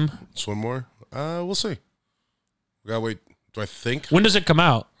swim? Swim more? We'll see. We gotta wait. Do I think? When does it come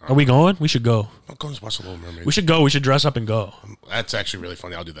out? Are we going? We should go. I'll go and watch The Little Mermaid. We should go. We should dress up and go. That's actually really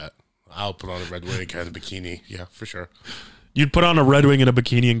funny. I'll do that. I'll put on a red wig and a bikini. Yeah, for sure. You'd put on a Red Wing and a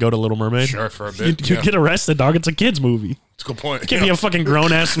bikini and go to Little Mermaid? Sure, for a bit. You'd get arrested, dog. It's a kid's movie. It's a good point. Can't be a fucking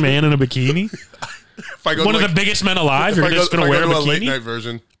grown-ass man in a bikini. If I go One to of the biggest men alive. You're just going to if I wear a go to late bikini? night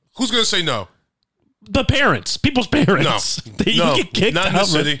version, who's going to say no? The parents. People's parents. No. You No. get kicked Not in out.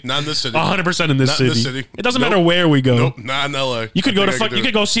 this city. Not in this city. 100% in this Not city. in this city. It doesn't Nope. matter where we go. Nope, not in LA. You could go to you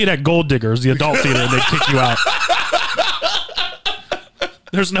could go see it at Gold Diggers, the adult theater, and they kick you out.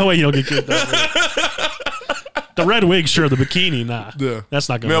 There's no way you don't get kicked out. The red wig, sure. The bikini, nah. Yeah. That's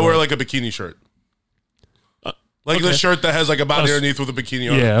not Maybe gonna I'll wear work. like a bikini shirt. Like the okay. shirt that has like a body underneath with a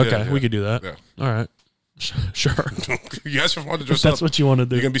bikini on it. Yeah, okay, we could do that. Yeah. All right, sure. You guys want to dress That's up? what you want to You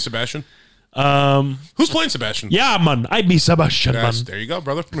do. gonna be Sebastian? Um, Who's playing Sebastian? yeah, man, I be Sebastian, man. There you go,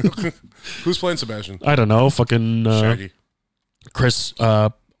 brother. Who's playing Sebastian? I don't know, fucking Shaggy. Chris.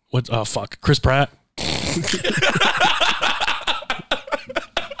 What? Oh fuck, Chris Pratt.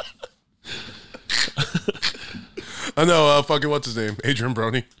 I know. Fucking what's his name? Adrian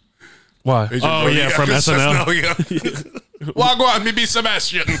Brody. Why? Adrian Oh Brody. yeah, from SNL. Yeah. Wagwan, me be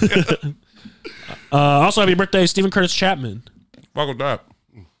Sebastian. Also, happy birthday, Stephen Curtis Chapman. Fuck with that.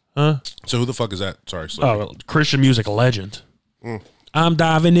 Huh? So who the fuck is that? Sorry. Sorry. Oh, Christian music legend. I'm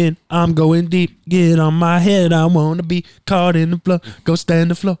diving in, I'm going deep. Get on my head, I wanna be caught in the flow. Go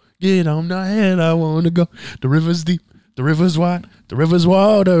stand the flow. Get on my head, I wanna go. The river's deep, the river's wide, the river's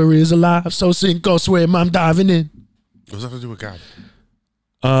water is alive. So sink or swim, I'm diving in. What does that have to do with God?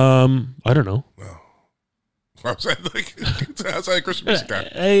 I don't know. Why was that like? That's like a Christian music guy.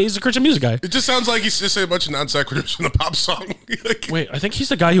 Hey, he's a Christian music guy. It just sounds like he's just saying a bunch of non sequiturs from the pop song. Like, Wait, I think he's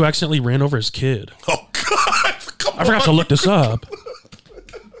the guy who accidentally ran over his kid. oh God! Come I forgot to look this up.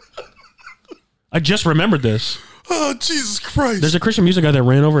 I just remembered this. Oh Jesus Christ! There's a Christian music guy that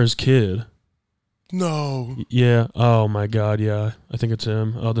ran over his kid. No. Yeah. Oh my God. Yeah. I think it's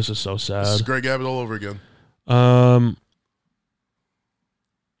him. Oh, this is so This is sad. Greg Abbott all over again. No.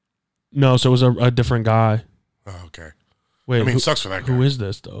 So it was a different guy. Oh, okay. Wait. I mean, who, it sucks for that guy. who is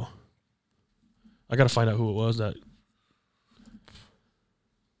this though? I gotta find out who it was. That.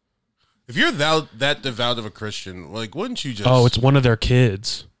 If you're that devout of a Christian, like, wouldn't you just? Oh, it's one of their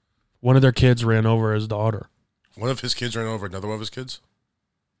kids. One of their kids ran over his daughter. one of his kids ran over another one of his kids.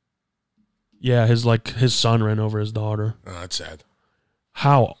 Yeah, his son ran over his daughter. Oh, that's sad.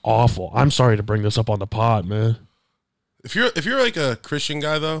 How awful! I'm sorry to bring this up on the pod, man. If you're like a Christian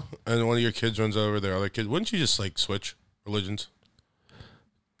guy though, and one of your kids runs over their other kid, wouldn't you just like switch religions?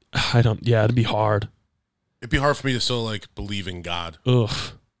 I don't. Yeah, it'd be hard. It'd be hard for me to still like believe in God.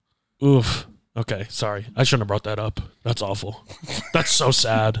 Oof. Oof. Okay, sorry. I shouldn't have brought that up. That's awful. That's so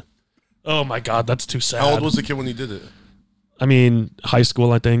sad. Oh my God, that's too sad. How old was the kid when he did it? I mean, high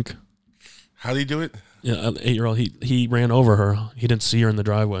school, I think. How did he do it? Yeah, an 8-year-old. He ran over her. He didn't see her in the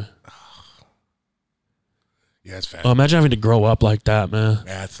driveway. Yeah, it's bad. Oh, imagine having to grow up like that, man.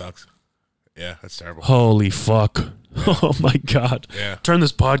 Yeah, it sucks. Yeah, that's terrible. Holy fuck. Oh my God. Yeah. Turn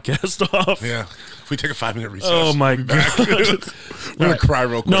this podcast off. Yeah. If we take a 5-minute recess. Oh my we'll be back. God. We're gonna cry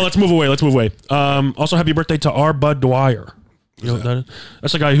real quick. No, let's move away. Let's move away. Also, happy birthday to R. Bud Dwyer. You know what that is?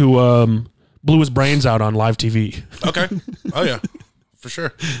 That's a guy who blew his brains out on live TV. Okay. Oh yeah, for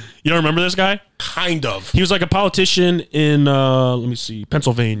sure. You don't remember this guy? Kind of. He was like a politician in let me see,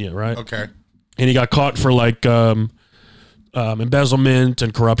 Pennsylvania, right? Okay. And he got caught for like embezzlement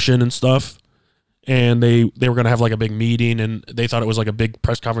and corruption and stuff. and they were going to have like a big meeting, and they thought it was like a big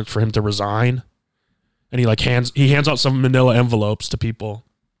press conference for him to resign. And he like hands out some manila envelopes to people,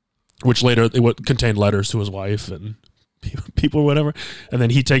 which later they would contain letters to his wife and people or whatever. And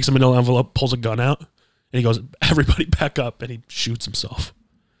then he takes a manila envelope, pulls a gun out, and he goes, "Everybody back up," and he shoots himself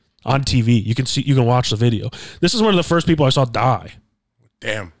on TV. You can watch the video. This is one of the first people I saw die.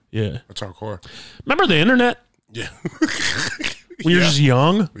 Damn. Yeah. That's hardcore. Remember the internet? Yeah. When you're just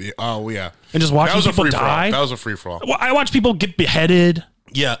young? Yeah. Oh, yeah. And just watching people die? That was a free-for-all. Well, I watched people get beheaded.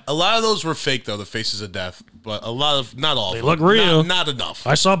 Yeah, a lot of those were fake, though, the faces of death. But a lot of, not all. They look real. Not enough.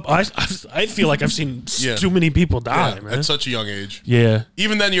 I feel like I've seen too many people die, man. At such a young age. Yeah.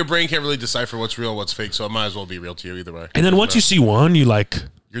 Even then, your brain can't really decipher what's real and what's fake, so it might as well be real to you either way. And then once you see one, you're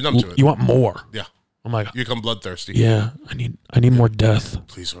numb to it. You want more. Yeah. I'm like, you become bloodthirsty. Yeah, I need more death.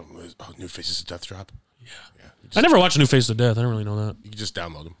 Please, New Faces of Death drop. Yeah. I never watched New Faces of Death. I don't really know that. You can just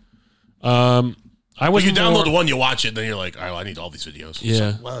download them. You download the one, you watch it, and then you're like, oh, I need all these videos.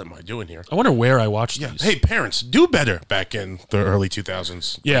 Yeah. So, what am I doing here? I wonder where I watched these. Hey, parents, do better back in the early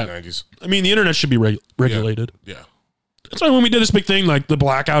 2000s, Yeah. 90s. I mean, the internet should be regulated. Yeah. That's why when we did this big thing, like the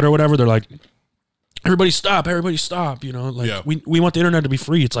blackout or whatever, they're like, everybody stop, you know, like we want the internet to be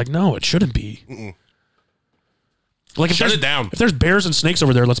free. It's like, no, it shouldn't be. Mm-mm. Like, shut it down. If there's bears and snakes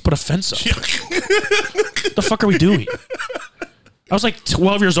over there, let's put a fence up. What the fuck are we doing? I was like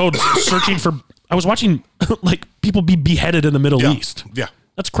 12 years old searching for, I was watching like people be beheaded in the Middle East. Yeah.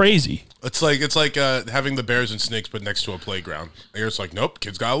 That's crazy. It's like having the bears and snakes but next to a playground. And you're just like, nope,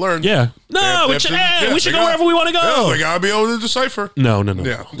 kids gotta learn. Yeah. No, we should go wherever we want to go. Yeah, they gotta be able to decipher. No.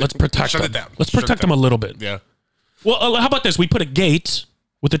 Yeah. Let's protect Shut them. it down. Let's protect them a little bit. Yeah. Well, how about this? We put a gate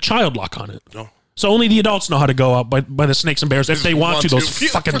with a child lock on it. No. So only the adults know how to go out by the snakes and bears if they want to, those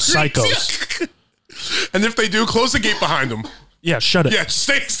fucking psychos. And if they do, close the gate behind them. Yeah, shut it. Yeah,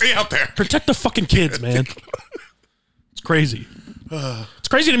 stay out there. Protect the fucking kids, man. It's crazy. It's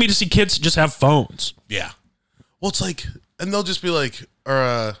crazy to me to see kids just have phones. Yeah. Well, it's like, and they'll just be like,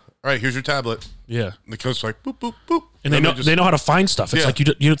 all right, here's your tablet. Yeah. And the kid's like, boop, boop, boop. And they know how to find stuff. It's like, you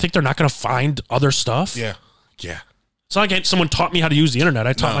don't think they're not going to find other stuff? Yeah. Yeah. It's not like someone taught me how to use the internet.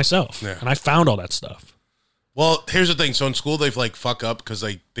 I taught myself. Yeah. And I found all that stuff. Well, here's the thing. So in school, they've like fuck up because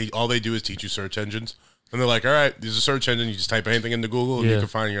all they do is teach you search engines. And they're like, all right, there's a search engine. You just type anything into Google and you can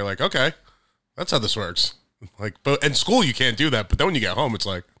find it. You're like, okay, that's how this works. Like, but in school, you can't do that. But then when you get home, it's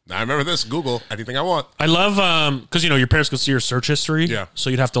like, nah, I remember this. Google anything I want. I love, because, your parents could see your search history. Yeah. So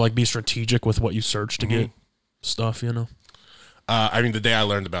you'd have to like be strategic with what you search to get stuff, I mean, the day I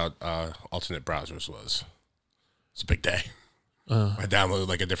learned about alternate browsers was a big day. I downloaded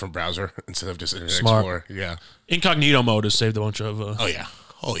like a different browser instead of just Internet Explorer. Yeah. Incognito mode has saved a bunch of. Oh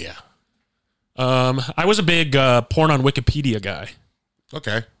yeah. I was a big porn on Wikipedia guy.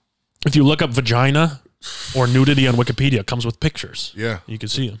 Okay. If you look up vagina or nudity on Wikipedia, it comes with pictures. Yeah. You can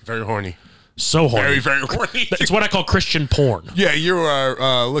see them. Very horny. So horny. Very, very horny. It's what I call Christian porn. Yeah, you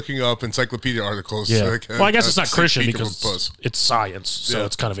are looking up encyclopedia articles. Yeah. Like, well, I guess it's not Christian peek of a because puss. it's science, so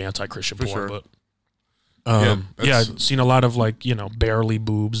it's kind of anti-Christian porn. sure. But Yeah, I've seen a lot of like barely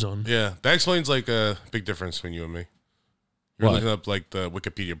boobs on. Yeah, that explains like a big difference between you and me. You're What? looking up like the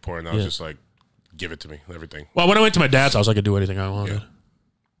Wikipedia porn. I was just like, give it to me, everything. Well, when I went to my dad's house, I could do anything I wanted. Yeah.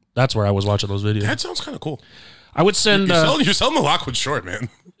 That's where I was watching those videos. That sounds kind of cool. I would send. You're selling the Lockwood Short, man.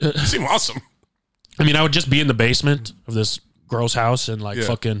 You seem awesome. I mean, I would just be in the basement of this gross house and like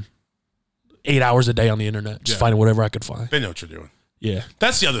fucking 8 hours a day on the internet, just finding whatever I could find. They know what you're doing. Yeah.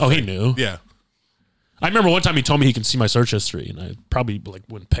 That's the other Oh, thing. he knew. Yeah. I remember one time he told me he can see my search history, and I probably like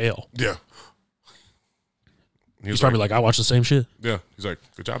went pale. Yeah. He's probably like, I watch the same shit. Yeah. He's like,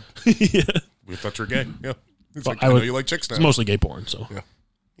 good job. Yeah. We thought you were gay. Yeah. He's Well, like, I know you like chicks now. It's mostly gay porn, so. Yeah.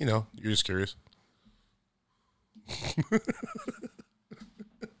 You're just curious.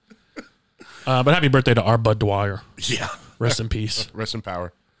 But happy birthday to our Bud Dwyer. Yeah. Rest in peace. Rest in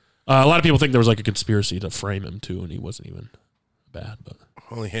power. A lot of people think there was like a conspiracy to frame him too, and he wasn't even bad. But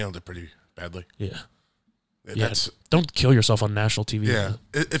Well, he handled it pretty badly. yeah, That's don't kill yourself on national TV. yeah.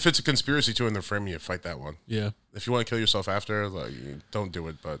 If it's a conspiracy too and they're framing you, fight that one. yeah, If you want to kill yourself after, like, don't do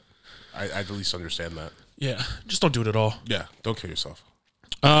it. But I'd at least understand that. yeah. Just don't do it at all. Yeah, don't kill yourself.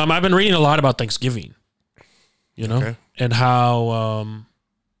 I've been reading a lot about Thanksgiving, Okay. and how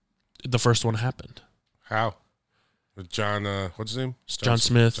the first one happened. How? With John, what's his name? John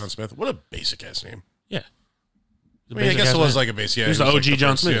Smith. John Smith. What a basic ass name. Yeah, I mean, I guess it was like a basic. Yeah, He was the like OG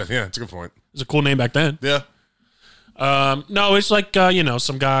John first- Smith. Yeah, it's a good point. it was a cool name back then. Yeah. No, it's like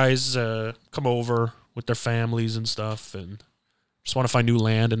some guys come over with their families and stuff, and just want to find new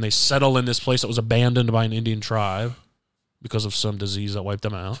land, and they settle in this place that was abandoned by an Indian tribe. because of some disease that wiped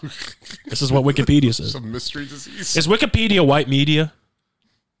them out. This is what Wikipedia says. Some mystery disease. Is Wikipedia white media?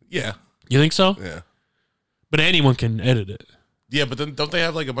 Yeah. You think so? Yeah. But anyone can edit it. Yeah, but then don't they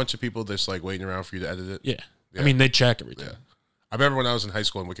have like a bunch of people that's like waiting around for you to edit it? Yeah. Yeah. I mean, they check everything. Yeah. I remember when I was in high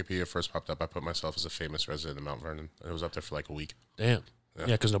school and Wikipedia first popped up, I put myself as a famous resident of Mount Vernon. And it was up there for like a week. Damn. Yeah,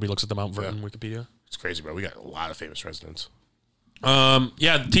 because nobody looks at the Mount Vernon Wikipedia. It's crazy, bro. We got a lot of famous residents.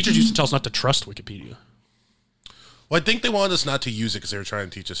 Yeah, the teachers used to tell us not to trust Wikipedia. Well, I think they wanted us not to use it because they were trying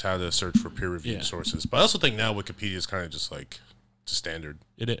to teach us how to search for peer-reviewed sources. But I also think now Wikipedia is kind of just like it's a standard.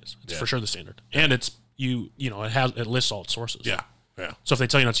 It is. It's for sure the standard. And it's, it lists all its sources. Yeah. Yeah. So if they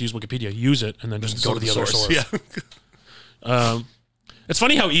tell you not to use Wikipedia, use it and then just go to the other source. Yeah. It's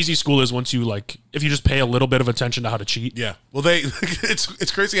funny how easy school is once you if you just pay a little bit of attention to how to cheat. Yeah. Well,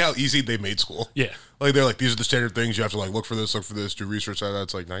 it's crazy how easy they made school. Yeah. Like they're like, these are the standard things. You have to like look for this, do research on that.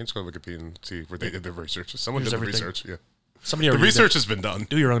 It's like, no, you just go to Wikipedia and see where they did their research. Someone did the research. Yeah. Somebody The already research has been done.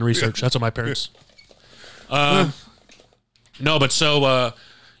 do your own research. That's what my parents. No, but so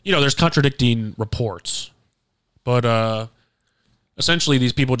there's contradicting reports, but essentially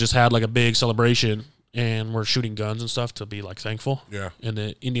these people just had like a big celebration and were shooting guns and stuff to be like thankful. Yeah. And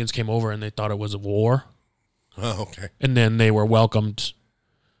the Indians came over and they thought it was a war, Oh, okay. and then they were welcomed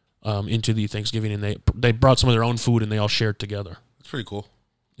into the Thanksgiving, and they brought some of their own food and they all shared together. That's pretty cool.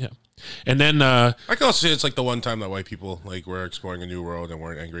 Yeah. And then I can also say it's like the one time that white people like were exploring a new world and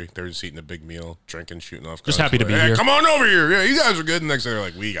weren't angry. They were just eating a big meal, drinking, shooting off guns. Just happy to be Hey, here. come on over here. Yeah, you guys are good. And next thing they're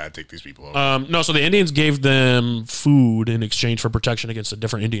like, we got to take these people over. no, so the Indians gave them food in exchange for protection against a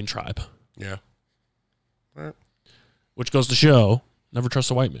different Indian tribe, Yeah. All right. which goes to show never trust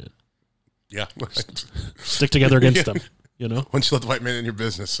a white man. Yeah. Stick together against them, Once you let the white man in your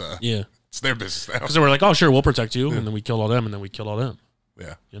business, Yeah. it's their business now. Because they were like, oh, sure, we'll protect you. And then we killed all them, and then we killed all them.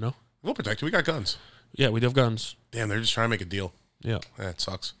 Yeah. We'll protect you. We got guns. Yeah, we do have guns. Damn, they're just trying to make a deal. Yeah. It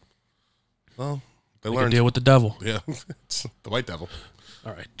sucks. Well, they We can learned. deal with the devil. Yeah. It's the white devil.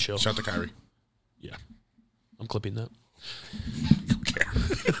 All right, chill. Shout to Kyrie. Yeah. I'm clipping that. Don't care.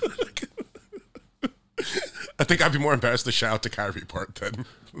 I think I'd be more embarrassed to shout to Kyrie part than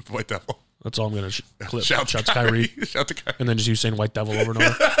the white devil. That's all I'm going to clip. Shout to Kyrie. Shout to Kyrie. And then just you saying white devil over and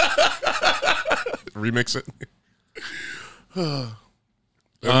over. Remix it.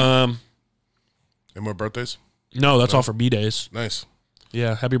 Any more birthdays? No, that's all for B-Days. Nice.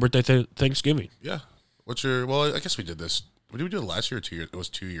 Yeah, happy birthday Thanksgiving. Yeah. What's your? Well, I guess we did this. Did we do it last year or 2 years? It was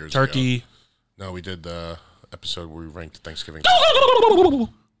 2 years. Turkey. Ago. No, we did the episode where we ranked Thanksgiving.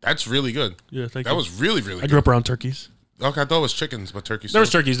 That's really good. Yeah, thank you. That was really, really I good. grew up around turkeys. Okay, I thought it was chickens, but turkeys. There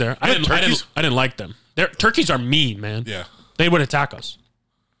was turkeys there. I turkeys? didn't like them. Turkeys are mean, man. Yeah. They would attack us.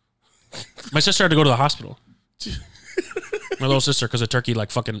 My sister had to go to the hospital. My little sister, because a turkey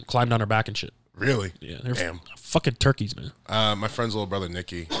fucking climbed on her back and shit. Really? Yeah, they're Damn. fucking turkeys, man. My friend's little brother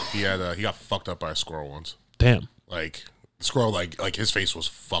Nicky, he got fucked up by a squirrel once. Damn. Like the squirrel, like his face was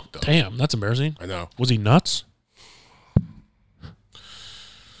fucked up. Damn, that's embarrassing. I know. Was he nuts?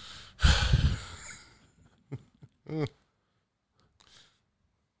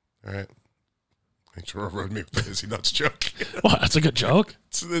 All right. Thanks for overrode me with the Is he nuts joke. What? That's a good joke.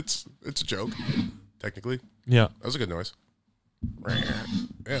 It's a joke, technically. Yeah. That was a good noise. Yeah,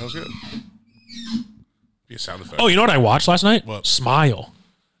 that was good. Be a sound effect. Oh, you know what I watched last night? What? Smile.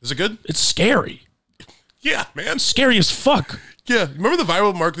 Is it good? It's scary. Yeah, man. Scary as fuck. Yeah. Remember the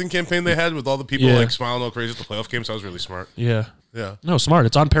viral marketing campaigh they had with all the people Yeah. smiling all crazy at the playoff games? That was really smart. Yeah. Yeah. No, smart.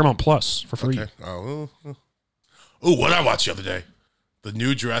 It's on Paramount Plus for free. Okay. Oh, what I watched the other day. The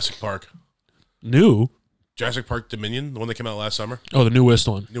new Jurassic Park. New? Jurassic Park Dominion, the one that came out last summer. Oh, the newest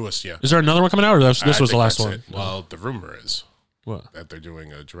one. Newest, yeah. Is there another one coming out, or this I was the think last that's one? it. Well, the rumor is What? that they're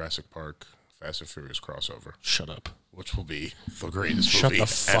doing a Jurassic Park Fast and Furious crossover, Shut up. which will be the greatest Shut movie the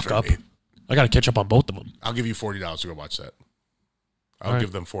fuck ever up. made. I got to catch up on both of them. I'll give you $40 to go watch that. I'll All right.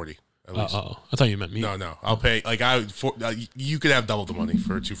 give them 40 at least. Oh, I thought you meant me. No, I'll pay. You could have double the money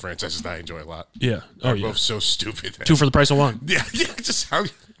for two franchises that I enjoy a lot. Yeah. They're Oh, yeah. both so stupid. 2 for the price of 1. Yeah. Just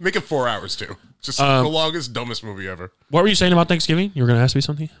make it 4 hours too. Just the longest, dumbest movie ever. What were you saying about Thanksgiving? You were going to ask me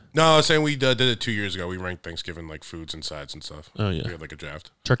something? No, I was saying we did it 2 years ago. We ranked Thanksgiving foods and sides and stuff. Oh, yeah. We had a draft.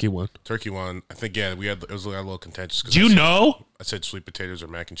 Turkey one. Turkey won. I think it was a little contentious. Do you know? I said sweet potatoes or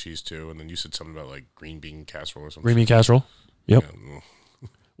mac and cheese too, and then you said something about green bean casserole or something. Green bean casserole. Yep. Yeah,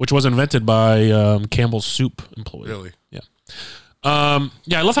 Which was invented by Campbell's Soup employee. really? Yeah. I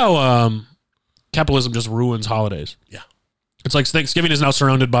love how capitalism just ruins holidays. Yeah. It's like Thanksgiving is now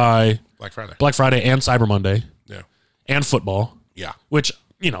surrounded by Black Friday. Black Friday and Cyber Monday Yeah. and football, Yeah. which,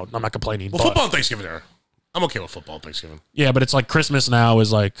 I'm not complaining. Well, but, football and Thanksgiving are. I'm okay with football and Thanksgiving. Yeah, but it's like Christmas now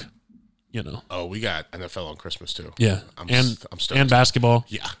is you know. Oh, we got NFL on Christmas too. Yeah, I'm stoked. and basketball.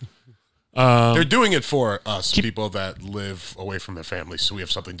 Yeah. They're doing it for us people that live away from their families, so we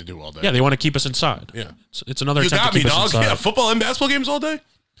have something to do all day. Yeah, they want to keep us inside. Yeah. It's another You attempt got to me, keep us dog. inside. Yeah, football and basketball games all day?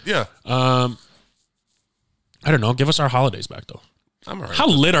 Yeah. I don't know. Give us our holidays back, though. I'm all right. How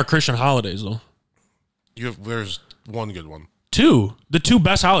lit are Christian holidays, though? There's one good one. The two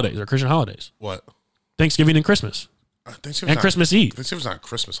best holidays are Christian holidays. What? Thanksgiving and Christmas. Thanksgiving's And Christmas Eve. Thanksgiving's not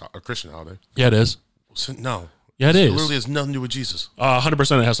a Christian holiday. Yeah, it is. No. Yeah, it is. literally has nothing to do with Jesus.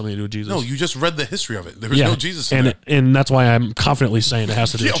 100% it has something to do with Jesus. No, you just read the history of it. There was no Jesus in and it. And that's why I'm confidently saying it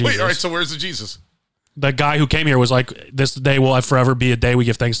has to do with Jesus. Wait, all right, so where's the Jesus? The guy who came here was like, this day will forever be a day we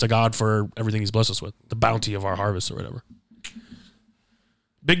give thanks to God for everything he's blessed us with. The bounty of our harvest or whatever.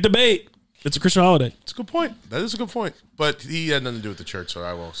 Big debate. It's a Christian holiday. It's a good point. That is a good point. But he had nothing to do with the church, so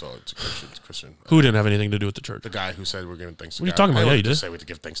I will. So it's a Christian. Who didn't have anything to do with the church? The guy who said we're giving thanks to What are you God. talking about? I Yeah, don't you did. say we have to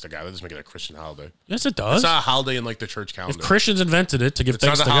give thanks to God. That doesn't make it a Christian holiday. Yes, it does. It's not a holiday in like the church calendar. If Christians invented it to give It's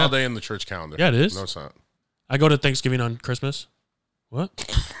thanks not to a God. holiday in the church calendar. Yeah, it is. No, it's not. I go to Thanksgiving on Christmas. What?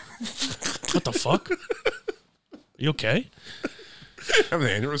 What the fuck? You okay? Having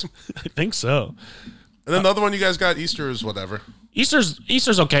an aneurysm. I think so. And then the other one you guys got, Easter is whatever. Easter's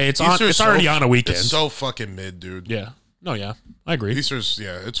okay. It's Easter's already on a weekend. It's so fucking mid, dude. Yeah. No, yeah. I agree. Easter's,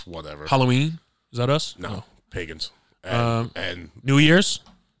 it's whatever. Halloween? Is that us? No, pagans. And New Year's?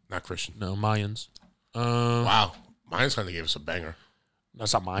 not Christian. No, Mayans. Wow. Mayans kind of gave us a banger.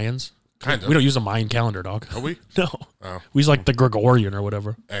 That's not Mayans. Kind of. We don't use a Mayan calendar, dog. Are we? No. Oh. We use like the Gregorian or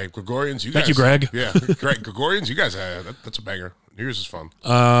whatever. Hey, Gregorians, you Thank guys. you, Greg. Yeah, Gregorians, you guys had that's a banger. New Year's is fun.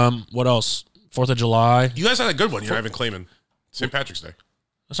 What else? 4th of July. You guys had a good one. You're not even claiming St. Patrick's Day.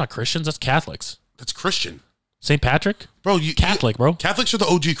 That's not Christians. That's Catholics. That's Christian, St. Patrick? bro. Catholic, bro. Catholics are the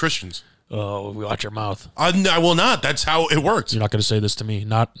OG Christians. Oh, watch your mouth. I will not. That's how it works. You're not going to say this to me.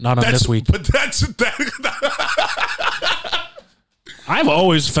 Not on this week. But that's I've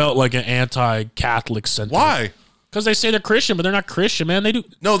always felt like an anti-Catholic sentiment. why. Because they say they're Christian, but they're not Christian, man. They do.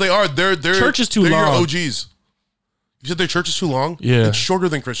 No, they are. They're Church is too they're long. Your OGs. You said their church is too long. Yeah. It's shorter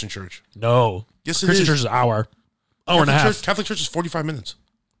than Christian church. No. Yes, it Christian is. church is an hour and a half. Catholic church is 45 minutes.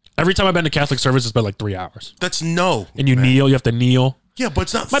 Every time I've been to Catholic service, it's been like 3 hours. That's no. And you kneel. You have to kneel. Yeah, but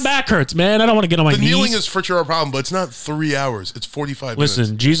it's not. My back hurts, man. I don't want to get on my The knees. kneeling is for sure a problem, but it's not 3 hours. It's 45 Listen,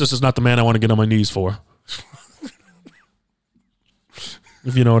 minutes. Jesus is not the man I want to get on my knees for.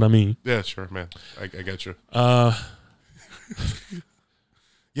 If you know what I mean. Yeah, sure, man. I get you. Yeah,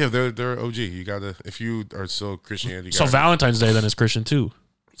 they're OG. You gotta, if you are still Christianity. You So gotta, Valentine's Day then is Christian too.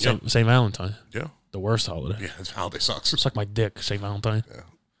 Saint Valentine. yeah, The worst holiday. yeah. It's holiday sucks. It's like my dick, Saint Valentine.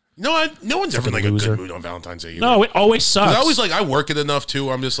 No one's ever in like loser. a good mood on Valentine's Day. Either. No, it always sucks. I always like I work it enough too.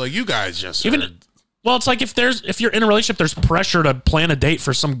 I'm just like you guys just Well, it's like if you're in a relationship, there's pressure to plan a date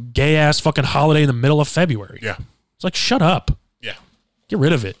for some gay ass fucking holiday in the middle of February. yeah, It's like shut up. yeah. Get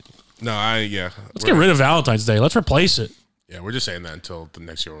rid of it. No, Let's get rid of Valentine's Day. Let's replace it. Yeah, we're just saying that until the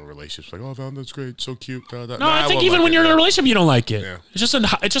next year in relationships. Like, oh, Valentine's great, so cute. No, I think even when you're in a relationship, you don't like it. Yeah. It's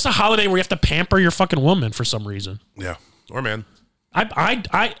just a holiday where you have to pamper your fucking woman for some reason. Yeah, or man.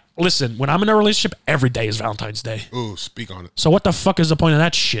 I listen. When I'm in a relationship, every day is Valentine's Day. Ooh, speak on it. So what the fuck is the point of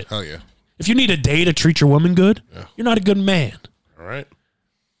that shit? Hell yeah. If you need a day to treat your woman good, you're not a good man. All right.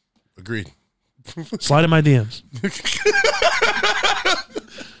 Agreed. Slide in my DMs.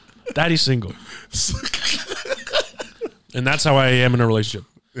 Daddy's single. And that's how I am in a relationship.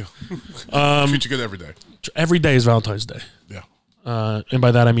 Treat you good every day. Every day is Valentine's Day. Yeah. And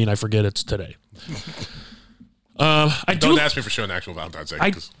by that I mean I forget it's today. Don't ask me for sure an actual Valentine's Day.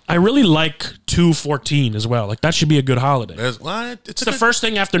 I really like 2/14 as well. Like that should be a good holiday. It's The first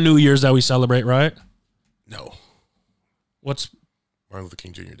thing after New Year's that we celebrate, right? No. What's Martin Luther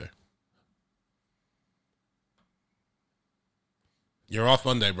King Jr. Day. You're off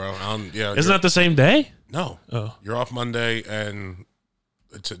Monday, bro. Isn't that the same day? No. Oh. You're off Monday, and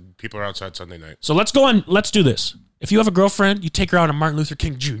people are outside Sunday night. So let's do this. If you have a girlfriend, you take her out on Martin Luther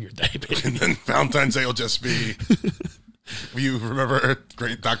King Jr. Day, baby. And then Valentine's Day will just be. You remember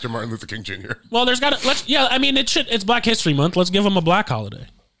great Dr. Martin Luther King Jr. Well, it's Black History Month. Let's give him a black holiday.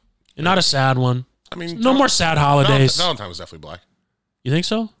 And not a sad one. I mean, No more sad holidays. Valentine was definitely black. You think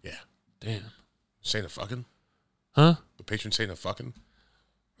so? Yeah. Damn. Saint of fucking. Huh? The patron saint of fucking.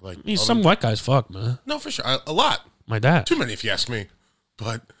 Like Some white guys fuck, man. No, for sure. A lot. My dad. Too many, if you ask me.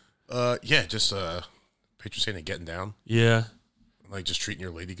 But yeah, just patron saint of getting down. Yeah. Like just treating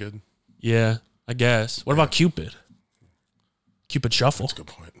your lady good. Yeah, I guess. What about Cupid? Cupid Shuffle. That's a good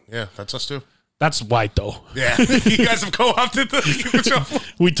point. Yeah, that's us too. That's white though. Yeah, you guys have co-opted the Cupid Shuffle.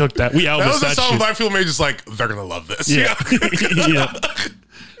 We took that. We Elvis That was that a song shit. black people made. Just like they're gonna love this. Yeah. Yeah.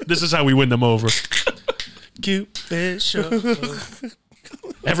 This is how we win them over. Cupid Shuffle.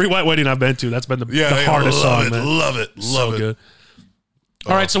 Every white wedding I've been to, that's been the hardest song, man. Love it. So good.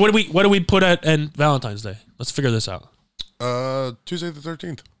 All right, so what do we put at and Valentine's Day? Let's figure this out. Tuesday the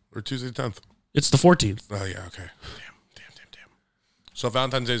 13th or Tuesday the 10th. It's the 14th. Oh yeah, okay. Damn. So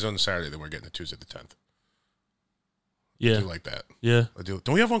Valentine's Day is on Saturday, then we're getting it Tuesday the 10th. Yeah. I do like that. Yeah. I do.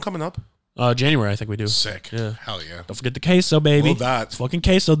 Don't we have one coming up? January, I think we do. Sick. Yeah. Hell yeah. Don't forget the queso, baby. Love that. It's fucking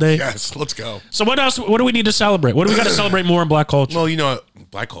queso day. Yes, let's go. So what else? What do we need to celebrate? What do we got to celebrate more in Black culture? Well, you know,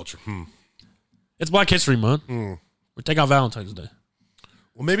 Black culture. It's Black History Month. We're taking out Valentine's Day.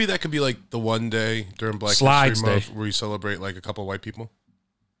 Well, maybe that could be like the one day during Black Slides History Month Day. where you celebrate like a couple of white people.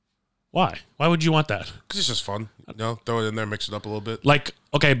 Why? Why would you want that? Because it's just fun. You know, throw it in there, mix it up a little bit. Like,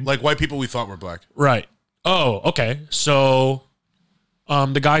 okay. Like white people we thought were black. Right. Oh, okay. So,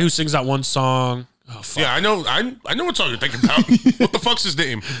 the guy who sings that one song. Oh, fuck. Yeah, I know what song you're thinking about. What the fuck's his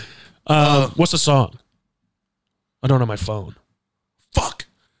name? What's the song? I don't know my phone. Fuck.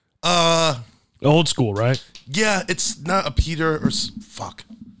 Old school, right? Yeah, it's not a Peter or fuck.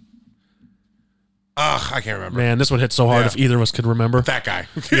 I can't remember. Man, this would hit so hard Yeah. if either of us could remember. That guy.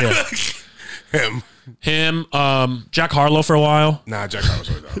 Yeah. Him. Jack Harlow for a while. Nah, Jack Harlow's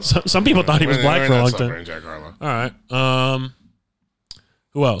always out. Some people thought he was black for a long time. Jack Harlow. All right.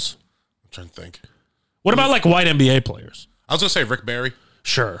 Who else? I'm trying to think. What about like white NBA players? I was gonna say Rick Barry.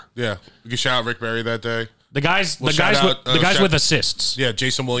 Sure. Yeah, we can shout out Rick Barry that day. The guys shout out, with assists. Yeah,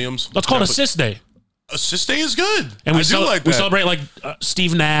 Jason Williams. Let's call it Assist Day. Assist Day is good. And we I do like that. We celebrate like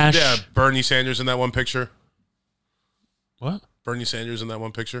Steve Nash. Yeah, Bernie Sanders in that one picture. What? Bernie Sanders in that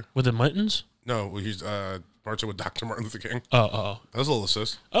one picture. With the Mittens? No, he's marching with Dr. Martin Luther King. Oh. That was a little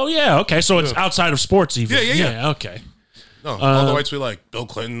assist. Oh, yeah. Okay. So it's outside of sports even. Yeah. Okay. No, all the whites we like. Bill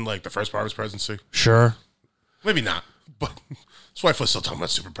Clinton, like the first part of his presidency. Sure. Maybe not, but his wife was still talking about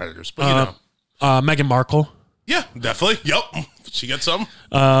super predators. But you know. Meghan Markle. Yeah, definitely. Yep. She gets some.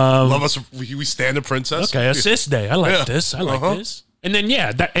 Love us. We stand a princess. Okay. Assist Day. I like this. I like this. And then,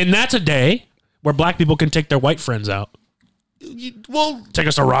 that's a day where black people can take their white friends out. Well, Take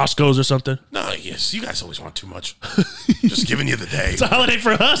us to Roscoe's or something. no, yes, you guys always want too much. Just giving you the day. It's a holiday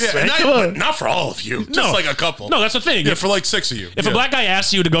for us, Yeah, man. Come on. not for all of you. Just like a couple. No, that's the thing. Yeah, If for like 6 of you. a black guy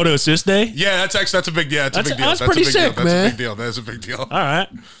asks you to go to Assist Day, Yeah, that's a big deal. That's a big deal. that's That's pretty a big sick, deal. man. That's a big deal. That is a big deal. all right.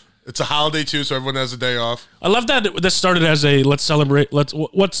 It's a holiday too, so everyone has a day off. I love that this started as a let's celebrate.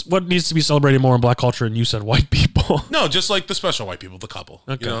 What needs to be celebrated more in black culture, and you said white people. No, just like the special white people, the couple.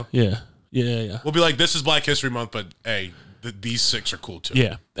 Okay. You know? Yeah. We'll be like, this is Black History Month, but hey, these 6 are cool too.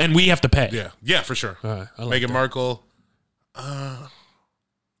 Yeah, and we have to pay. Yeah, for sure. All right. I like Meghan that. Markle.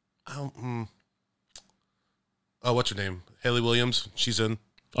 What's her name? Haley Williams. She's in.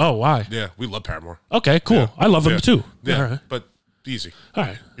 Oh, why? Yeah, we love Paramore. Okay, cool. Yeah. I love them Yeah. too. Yeah, All right. but easy. All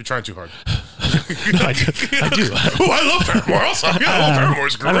right. You're trying too hard. No, I do. Oh, I love Paramore also. Yeah, I love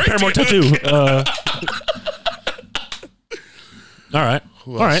Paramore's I have a great. Paramore tattoo. All right.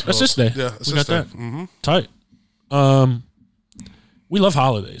 All right. Who else? Assist Day. Yeah, we Assist got Day. that. Mm-hmm. Tight. We love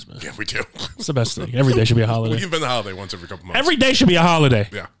holidays, man. Yeah, we do. It's the best thing. Every day should be a holiday. We invent a holiday once every couple months. Every day should be a holiday.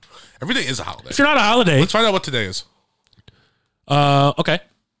 Yeah. Every day is a holiday. If you're not a holiday, Let's find out what today is. okay.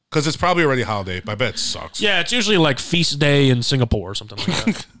 Because it's probably already a holiday, but I bet it sucks. Yeah, it's usually like feast day in Singapore or something like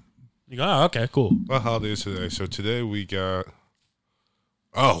that. You go, oh, okay, cool. What holiday is today? So today we got...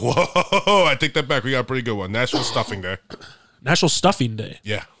 Oh, whoa. I take that back. We got a pretty good one. National Stuffing Day. National Stuffing Day.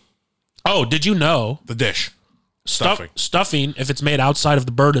 Yeah. Oh, did you know The dish. Stuffing. stuffing, if it's made outside of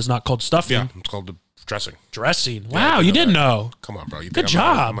the bird, is not called stuffing. Yeah. It's called the dressing. Dressing. I Wow, did you know did that. know. Come on, bro. You Good think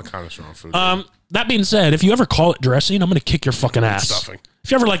job. I'm a connoisseur on food. That being said, if you ever call it dressing, I'm going to kick your fucking ass. Stuffing. If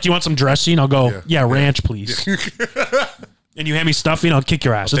you ever like, do you want some dressing? I'll go, yeah, ranch, please. And you hand me stuffing, I'll kick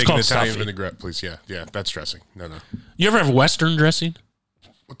your ass. It's Take an called Italian stuffing. vinaigrette, please. Yeah, that's dressing. No. You ever have Western dressing?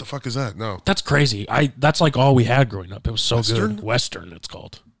 What the fuck is that? No. That's crazy. That's like all we had growing up. It was so Western? good. Western, it's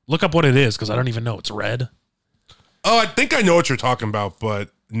called. Look up what it is, because I don't even know. It's red. Oh, I think I know what you're talking about, but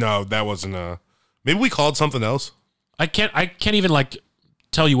no, that wasn't a... Maybe we called something else. I can't even like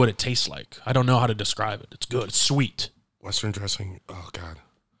tell you what it tastes like. I don't know how to describe it. It's good. It's sweet. Western dressing. Oh, God.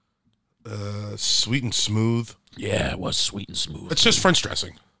 Sweet and smooth. Yeah, it was sweet and smooth. It's just French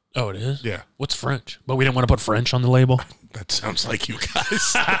dressing. Oh, it is? Yeah. What's French? But we didn't want to put French on the label. That sounds like you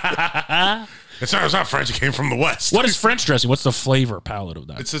guys. It's not French. It came from the West. What is French dressing? What's the flavor palette of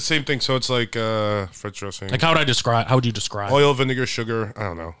that? It's the same thing. So it's like French dressing. Like how would you describe? Oil, vinegar, sugar. I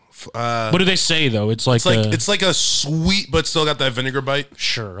don't know. What do they say though? It's like It's like a sweet, but still got that vinegar bite.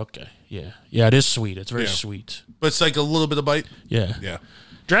 sure, okay. Yeah. Yeah, it is sweet. It's very Yeah. sweet. But it's like a little bit of bite. Yeah. Yeah.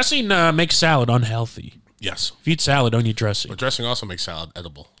 Dressing makes salad unhealthy. Yes. If you eat salad, don't eat dressing. But dressing also makes salad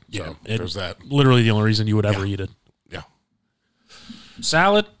edible. So there's that. Literally the only reason you would ever eat it. Yeah.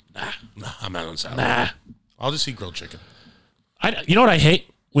 Salad? No, I'm not on salad. Nah. I'll just eat grilled chicken. You know what I hate?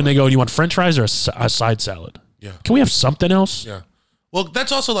 When they go, you want French fries or a side salad? Yeah. Can we have something else? Yeah. Well,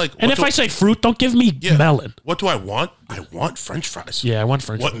 that's also like. And if I say fruit, don't give me melon. What do I want? I want French fries. Yeah, I want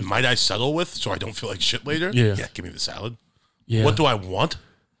French What fries. might I settle with so I don't feel like shit later? Yeah. Yeah, give me the salad. Yeah. What do I want?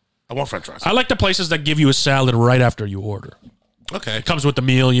 I want French fries. I like the places that give you a salad right after you order. Okay. It comes with the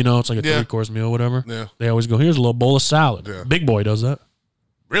meal, it's like a 3-course meal, whatever. Yeah. They always go, here's a little bowl of salad. Yeah. Big Boy does that.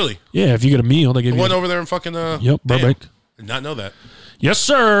 Really? Yeah, if you get a meal, they give The you one over there in fucking Yep, Burbank. Damn. Did not know that. Yes,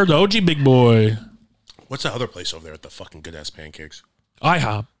 sir. The OG Big Boy. What's that other place over there at the fucking good ass pancakes?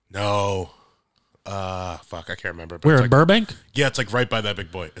 IHOP. No. Fuck, I can't remember. But Where, it's in like, Burbank? Yeah, it's like right by that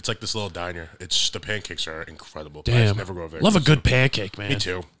Big Boy. It's like this little diner. The pancakes are incredible. I Damn. just never go over there. Love a good pancake, man. Me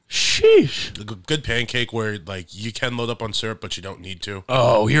too. Sheesh. A good pancake where like you can load up on syrup, but you don't need to.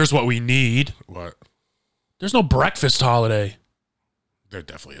 Oh, here's what we need. What? There's no breakfast holiday. There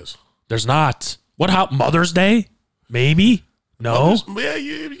definitely is. There's not. What, Mother's Day? Maybe? No? Yeah,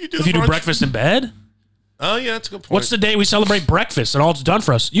 you do. If you do brunch. breakfast in bed? Oh yeah, that's a good point. What's the day we celebrate breakfast and all it's done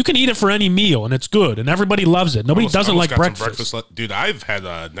for us? You can eat it for any meal and it's good and everybody loves it. Nobody doesn't like got some breakfast. Dude, I've had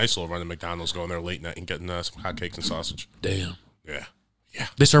a nice little run at McDonald's going there late night and getting some hotcakes and sausage. Damn. Yeah.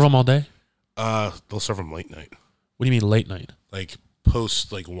 They serve them all day? They'll serve them late night. What do you mean late night? Like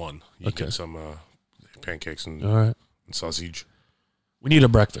post like 1. You Okay. get some pancakes and, All right. and sausage. We need a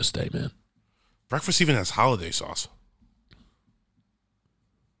breakfast day, man. Breakfast even has holiday sauce.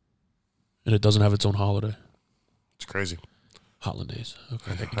 And it doesn't have its own holiday. It's crazy. Holidays.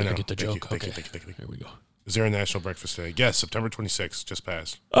 Okay. I know. I get the Thank you, joke. thank you, Okay. thank you. Here we go. Is there a National Breakfast Day? Yes, September 26th just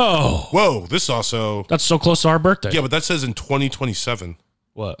passed. Oh. Whoa, this also. That's so close to our birthday. Yeah, but that says in 2027.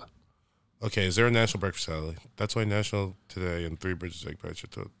 What? Okay, is there a National Breakfast Day? That's why National Today and Three Bridges Egg Patch.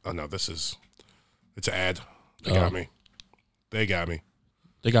 Oh no, it's an ad. They got me. They got me.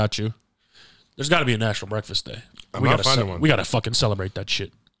 They got you. There's got to be a National Breakfast Day. I'm not finding one. We got to fucking celebrate that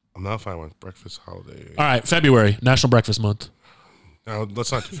shit. I'm not finding one. Breakfast holiday. All right, February, National Breakfast Month. No,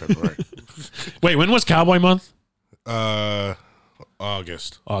 let's not do February. Wait, when was Cowboy Month?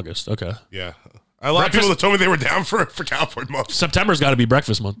 August. August, okay. Yeah. A lot of people that told me they were down for Cowboy Month. September's got to be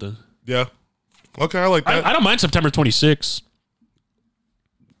Breakfast Month then. Yeah. Okay, I like that. I don't mind September 26th.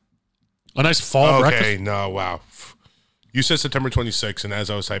 A nice fall breakfast. Okay, no, wow. You said September 26th, and as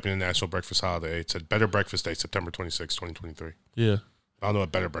I was typing in National Breakfast Holiday, it said Better Breakfast Day, September 26th, 2023. Yeah. I don't know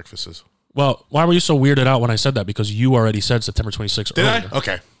what Better Breakfast is. Well, why were you so weirded out when I said that? Because you already said September 26th Did earlier. I?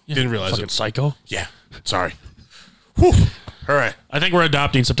 Okay. Yeah, Didn't realize fucking it. psycho. Yeah. Sorry. Whew. All right. I think we're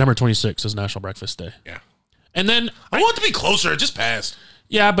adopting September 26th as National Breakfast Day. Yeah. And then, I want it to be closer. It just passed.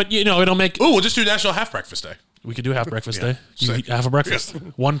 yeah, but it'll make, Ooh, we'll just do National Half Breakfast Day. we could do half breakfast Yeah, day. You sick. eat half a breakfast.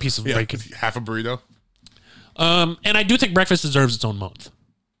 One piece of Yeah. bacon. Half a burrito. And I do think breakfast deserves its own month.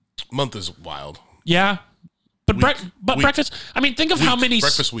 Month is wild. Yeah. But Week. breakfast, I mean, think of how many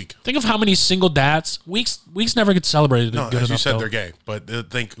Breakfast week. Think of how many single dads weeks never get celebrated No, good as you enough. said, though. they're gay. But I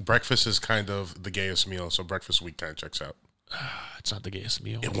think breakfast is kind of the gayest meal, so breakfast week kind of checks out. It's not the gayest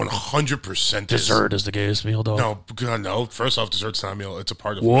meal. It 100% Dessert is the gayest meal, though. No, God, no. First off, dessert's not a meal. It's a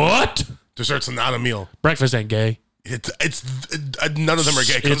part of What? Dessert's not a meal. Breakfast ain't gay. It's none of them are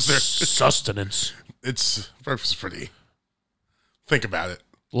gay It's because they're sustenance. it's breakfast is pretty. Think about it.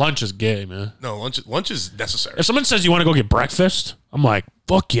 Lunch is gay, man. No, lunch is necessary. If someone says you want to go get breakfast, I'm like,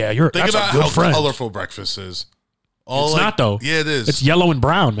 fuck yeah, Think that's about a good how friend. colorful breakfast is. It's not though. Yeah, it is. It's yellow and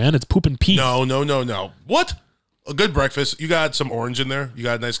brown, man. It's poop and pee. No. What? A good breakfast. You got some orange in there. You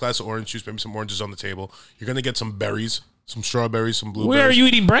got a nice glass of orange juice, maybe some oranges on the table. You're gonna get some berries, some strawberries, some blueberries. Where are you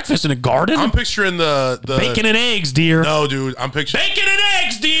eating breakfast? In a garden? I'm picturing the Bacon and eggs, dear. No, dude. I'm picturing Bacon and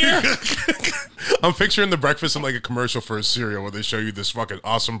eggs, dear. I'm picturing the breakfast in like a commercial for a cereal where they show you this fucking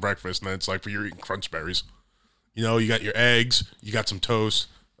awesome breakfast, and then it's like for you're eating crunch berries. You know, you got your eggs, you got some toast,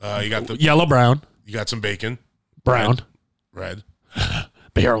 you got the Yellow, brown, you got some bacon, brown, red,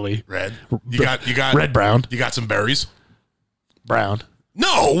 barely, red. You got red, brown, You got some berries. brown.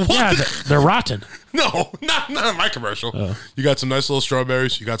 No, what? Yeah, they're rotten. No, not in my commercial. Oh. You got some nice little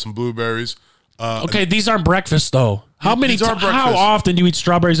strawberries. You got some blueberries. Okay, these aren't breakfast though. How These are how breakfast. often do you eat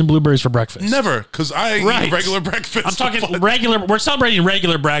strawberries and blueberries for breakfast? Never, because I Right. eat regular breakfast. I'm talking But- regular. We're celebrating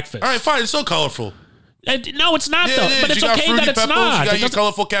regular breakfast. All right, fine. It's so colorful. No, it's not Yeah, though. it is. But it's You got okay Fruity that it's Pebbles, not. You It got your doesn't-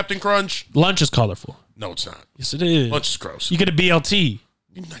 colorful Captain Crunch. Lunch is colorful. No, it's not. Yes, it is. Lunch is gross. You get a BLT.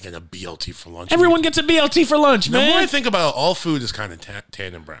 You're not getting a BLT for lunch. Everyone gets a BLT for lunch, The more I man. think about it, all food is kind of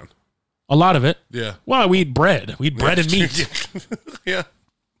tan and brown. A lot of it. Yeah. Well, we eat bread. We eat bread and meat. Yeah.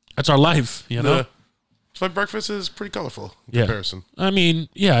 That's our life, you know. Yeah. So like breakfast is pretty colorful in Yeah. comparison. I mean,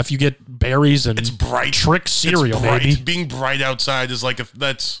 yeah, if you get berries and It's bright. trick cereal, It's bright. maybe. Being bright outside is like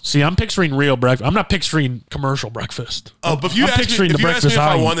that's. See, I'm picturing real breakfast. I'm not picturing commercial breakfast. Oh, but if you I'm ask me, picturing if, the you ask me breakfast if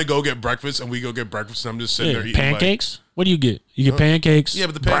I I want to go get breakfast and we go get breakfast and I'm just sitting there eating pancakes. What do you get? You get pancakes. Yeah,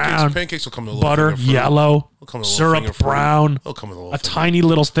 but the brown, pancakes will come in a little butter, thing of fruit. yellow, They'll come in a little thing syrup, of fruit. brown, They'll come in a little a thing. tiny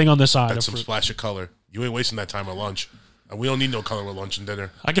little thing on the side. That's Of some fruit. splash of color. You ain't wasting that time at lunch, and we don't need no color with lunch and dinner.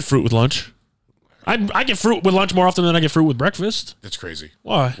 I get fruit with lunch. I get fruit with lunch more often than I get fruit with breakfast. That's crazy.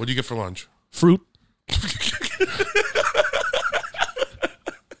 Why? What do you get for lunch? Fruit.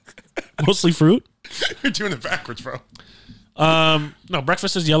 Mostly fruit. You're doing it backwards, bro. No,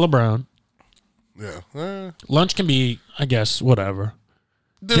 breakfast is yellow brown. Yeah. Lunch can be, I guess, whatever.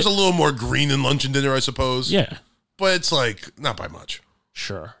 There's a little more green in lunch and dinner, I suppose. Yeah, But it's like not by much.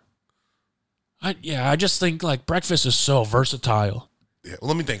 sure. I just think like breakfast is so versatile. Yeah. Well,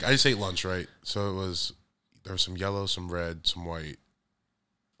 let me think. I just ate lunch, right? So there was some yellow, some red, some white.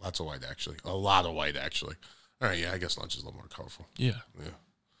 Lots of white, actually. A lot of white, actually. All right. Yeah. I guess lunch is a little more colorful. Yeah. Yeah.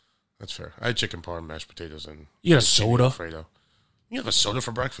 That's fair. I had chicken parm, mashed potatoes, and You got a zucchini soda? Alfredo. You have a soda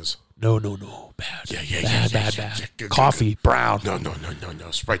for breakfast? No. Bad. Bad. Good, Coffee, brown. No.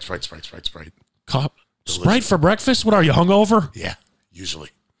 Sprite. Sprite for breakfast? What are you, hungover? Yeah, usually.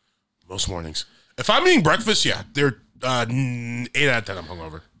 Most mornings. If I'm eating breakfast, yeah, they're 8 out of 10 I'm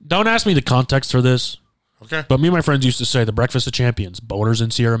hungover. Don't ask me the context for this, Okay. but me and my friends used to say the breakfast of champions, boners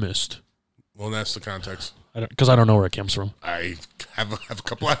and Sierra Mist. Well, that's the context. Because I don't know where it comes from. I have a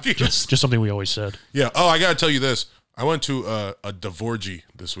couple ideas. Just something we always said. Yeah. Oh, I got to tell you this. I went to a divorgy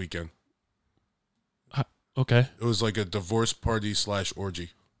this weekend. Okay. It was like a divorce party /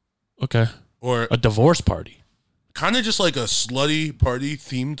 orgy. Okay. Or A divorce party kind of just like a slutty party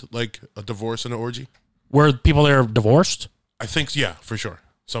themed like a divorce and an orgy. where people there are divorced, I think, yeah, for sure.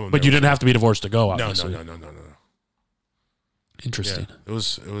 Some of them. but you didn't have to be divorced to go. No. Obviously. No. Interesting. Yeah. It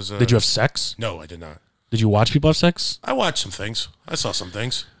was. Did you have sex? No, I did not. Did you watch people have sex? I watched some things. I saw some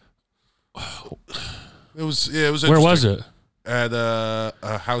things. It was. Yeah, it was. Where was interesting. it? At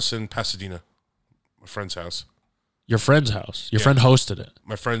a house in Pasadena, my friend's house. Your friend's house. Your Yeah. friend hosted it.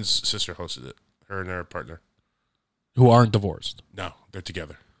 My friend's sister hosted it. Her and her partner. Who aren't divorced. No, they're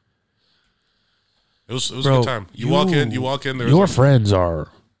together. It was Bro, a good time. You walk in. There was Your like, friends are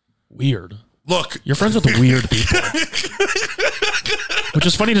weird. look. You're friends with weird people. Which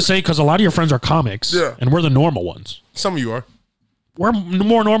is funny to say because a lot of your friends are comics. Yeah. And we're the normal ones. Some of you are. We're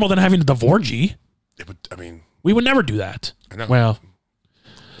more normal than having a divorcee. Yeah, but I mean, We would never do that. I know. Well,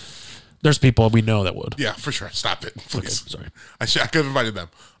 there's people we know that would. yeah, for sure. Stop it, please. Sorry. I could have invited them.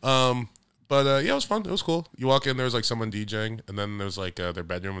 But yeah, it was fun. It was cool. You walk in, there was like someone DJing, and then there was like their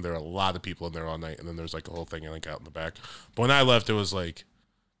bedroom, and there were a lot of people in there all night, and then there was like a whole thing like out in the back. But when I left, it was like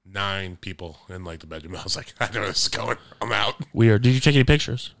 9 people in like the bedroom. I was like, I know where this is going. I'm out. Weird. Did you take any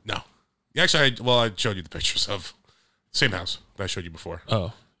pictures? No. Yeah, actually, I showed you the pictures of same house that I showed you before.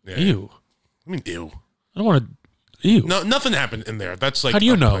 Oh. Yeah. Ew. I mean, ew. I don't want to. Ew. No, nothing happened in there. That's like How do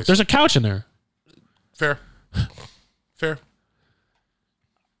you a know? place. There's a couch in there. Fair.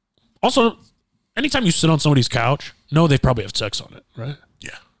 Also, anytime you sit on somebody's couch, know they probably have sex on it, right?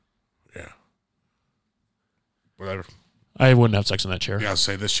 Yeah. Whatever. I wouldn't have sex in that chair. Yeah, I'll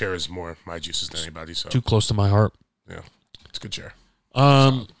say this chair is more my juices than anybody. So Too close to my heart. yeah, it's a good chair.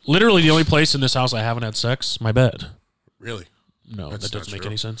 Literally the only place in this house I haven't had sex, my bed. Really, No, That's that doesn't not make true.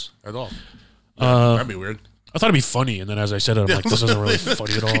 any sense. at all? That'd be weird. I thought it'd be funny, and then as I said it, I'm like, this isn't really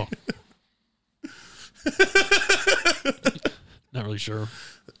funny at all. Not really sure.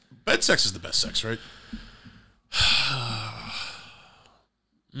 Bed sex is the best sex, right?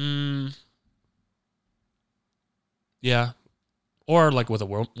 Yeah. Or like with a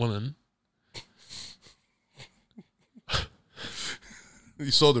woman. You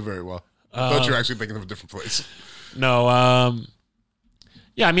sold it very well. I thought you were actually thinking of a different place. No,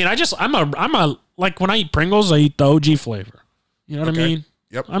 yeah, I mean, I'm a like when I eat Pringles, I eat the OG flavor. You know what I Okay. mean?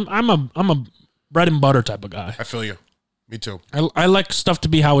 Yep. I'm a bread and butter type of guy. I feel you. Me too. I like stuff to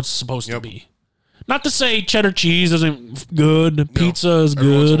be how it's supposed to Yep. be. Not to say cheddar cheese isn't good, pizza is Every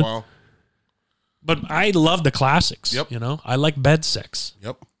once in good, a while. but I love the classics. Yep. You know, I like bed sex.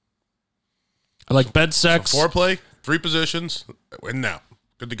 Yep. I like bed sex. Foreplay, 3 positions, and now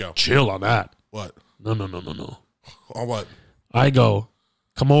good to go. Chill on that. What? No. On what? I go,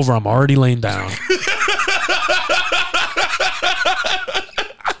 come over. I'm already laying down.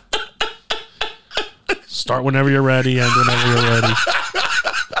 Start whenever you're ready, end whenever you're ready.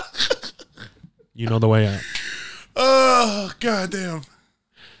 You know the way out. Oh, goddamn.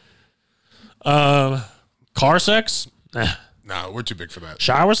 Car sex? Nah. Nah, we're too big for that.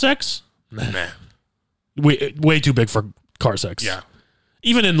 Shower sex? Nah. Way too big for car sex. Yeah.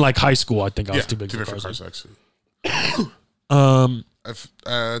 Even in like high school, I think I was Yeah. too big for car sex. sex. Um, No,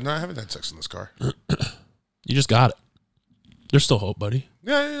 I haven't had sex in this car. you just got it. There's still hope, buddy.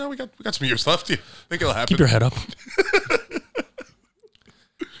 Yeah, we got some years left. Yeah, I think it'll happen. Keep your head up.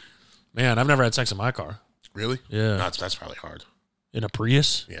 Man, I've never had sex in my car. Really? Yeah. No, that's probably hard. In a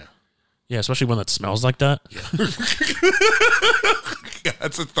Prius? Yeah. Yeah, especially one that smells like that. Yeah,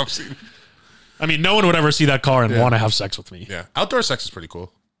 that's a tough scene. I mean, no one would ever see that car and want to have sex with me. Yeah. Outdoor sex is pretty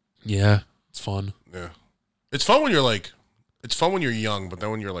cool. Yeah, it's fun. Yeah. It's fun when you're young, but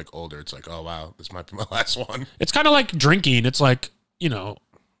then when you're like older, it's like, oh wow, this might be my last one. It's kind of like drinking. It's like,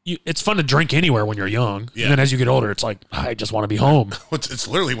 it's fun to drink anywhere when you're young. Yeah. And then as you get older, it's like, I just want to be home. It's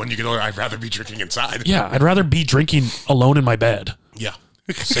literally when you get older, I'd rather be drinking inside. Yeah, I'd rather be drinking alone in my bed. Yeah.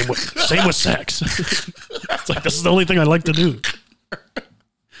 Same with sex. It's like, this is the only thing I like to do.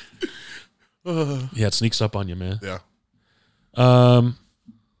 Yeah, it sneaks up on you, man. Yeah.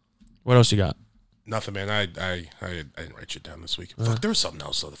 What else you got? Nothing, man. I didn't write shit down this week. Fuck, there was something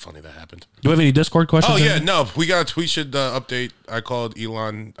else though funny that happened. Do we have any Discord questions? Oh yeah, no, we should update. I called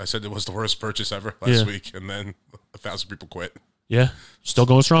Elon. I said it was the worst purchase ever last week, and then 1,000 people quit. Yeah, still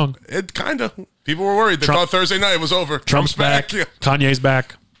going strong. It kind of. People were worried. They thought Thursday night was over. Trump's back. Yeah. Kanye's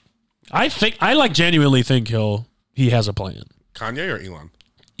back. I genuinely think he has a plan. Kanye or Elon?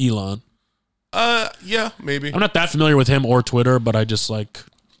 Elon. Yeah, maybe. I'm not that familiar with him or Twitter, but I just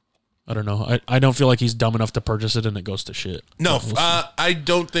I don't know. I don't feel like he's dumb enough to purchase it and it goes to shit. No, I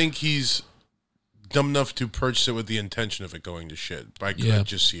don't think he's dumb enough to purchase it with the intention of it going to shit. But I could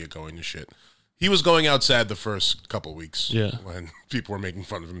just see it going to shit. He was going out sad the first couple weeks. Yeah. When people were making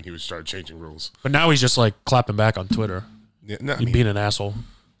fun of him, he would start changing rules. But now he's just like clapping back on Twitter. Yeah, no, He's being an asshole.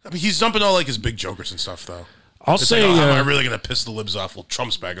 I mean, he's dumping all like his big jokers and stuff, though. I'll It's say, like, how am I really going to piss the libs off? Well,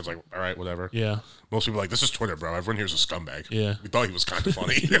 Trump's back. It's like, all right, whatever. yeah. Most people are like, this is Twitter, bro. Everyone here's a scumbag. Yeah. We thought he was kind of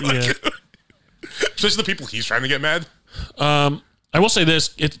funny. Yeah. Especially the people he's trying to get mad. I will say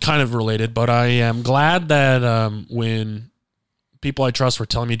this, it's kind of related, but I am glad that when people I trust were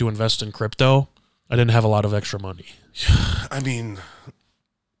telling me to invest in crypto, I didn't have a lot of extra money. I mean,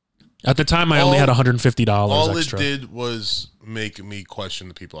 at the time, I only had $150 all extra. it did was make me question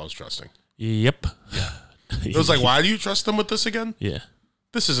the people I was trusting. Yep. It was like, why do you trust them with this again? Yeah.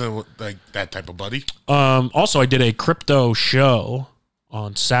 This isn't like that type of buddy. Also, I did a crypto show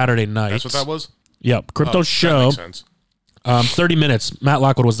on Saturday night. That's what that was? Yep. Crypto That show. makes sense. 30 minutes. Matt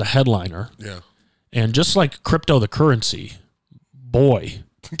Lockwood was the headliner. Yeah. And just like crypto, the currency, boy,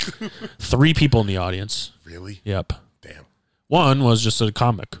 3 people in the audience. Really? Yep. Damn. One was just a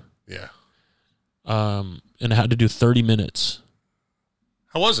comic. Yeah. And I had to do 30 minutes.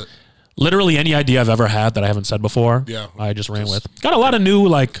 How was it? Literally any idea I've ever had that I haven't said before, Yeah. I just ran with. Got a lot of new,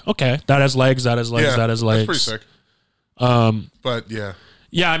 like, okay, that has legs, that has legs, Yeah. that has legs. That's pretty sick. But yeah.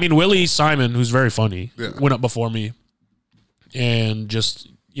 Yeah, I mean, Willie Simon, who's very funny, Yeah. went up before me and just,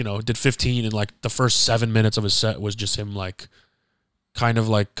 did 15, and like the first 7 minutes of his set was just him like kind of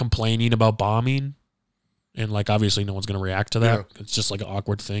like complaining about bombing. And like, obviously no one's going to react to that. Yeah. It's just like an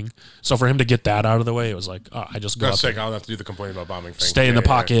awkward thing. So for him to get that out of the way, it was like, I just go That's up sick. I don't have to do the complain about bombing thing. stay in the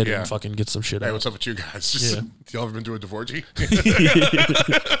pocket Yeah. and fucking get some shit Hey, out. what's up with you guys? Just, Yeah. y'all ever been to a Dvorak?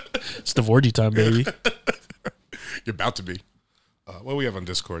 It's the Vorgy time, baby. You're about to be. What do we have on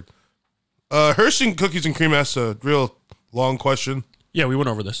Discord? Hershey Cookies and Cream asked a real long question. Yeah, we went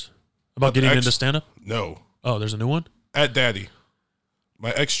over this. About getting into stand-up? No. Oh, there's a new one? At Daddy. My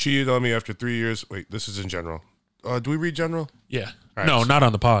ex cheated on me after 3 years. Wait, this is in general. Do we read general? Yeah. right. No, not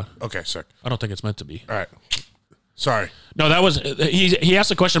on the pod. Okay, sick. I don't think it's meant to be. All right. Sorry. No, that was he asked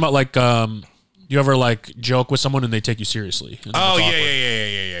a question about like you ever like joke with someone and they take you seriously? And then Oh, it's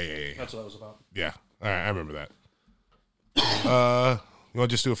yeah. awkward. That's what that was about. Yeah. All right, I remember that. You want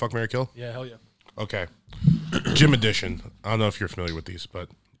to just do a fuck, marry, kill? Yeah, hell yeah. Okay. Gym edition. I don't know if you're familiar with these, but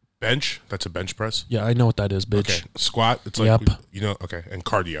bench, that's a bench press. Yeah, I know what that is, bitch. Okay. Squat, it's like, Yep. okay. And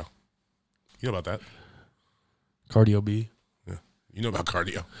cardio. You know about that? Cardio B. Yeah. You know about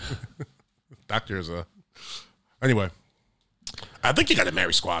cardio. Doctors, anyway. I think you got to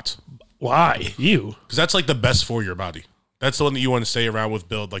marry squats. Why? You. Because that's like the best for your body. That's the one that you want to stay around with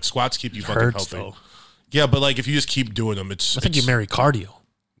build. Like squats keep you fucking Hurts, healthy. though. Yeah, but like if you just keep doing them, it's. I think you marry cardio.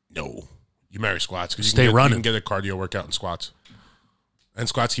 No. You marry squats because Stay you running. can get a cardio workout in squats. And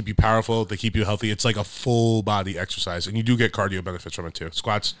squats keep you powerful. They keep you healthy. It's like a full body exercise. And you do get cardio benefits from it too.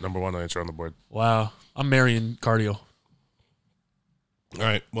 Squats, number one answer on the board. Wow. I'm marrying cardio. All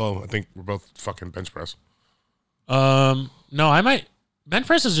right. Well, I think we're both fucking bench press. No, I might. Bench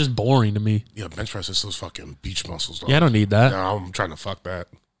press is just boring to me. Yeah, bench press is those fucking beach muscles, dog. Yeah, I don't need that. No, I'm trying to fuck that.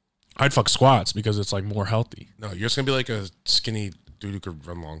 I'd fuck squats because it's like more healthy. No, you're just gonna be like a skinny dude who could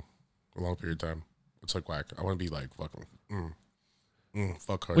run a long period of time. It's like whack. I want to be like fucking.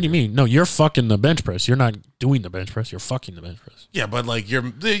 Fuck hard. What do you mean? No, you're fucking the bench press. You're not doing the bench press. You're fucking the bench press. Yeah, but like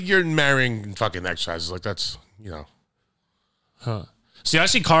you're marrying fucking exercises. Like that's Huh. See, I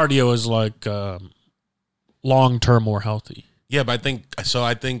see cardio as like long term more healthy. Yeah, but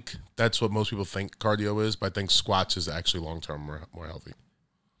I think that's what most people think cardio is. But I think squats is actually long term more healthy.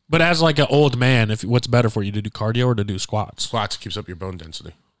 But as like an old man, what's better for you to do cardio or to do squats? Squats keeps up your bone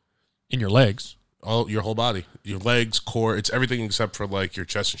density In your legs. your whole body, your legs, core. It's everything except for like your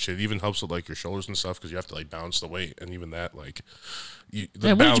chest and shit. It even helps with like your shoulders and stuff because you have to like balance the weight, and even that like. Man,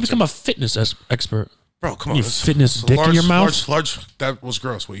 when did you become a fitness expert? Bro, come on. You fitness dick in your mouth? Large, that was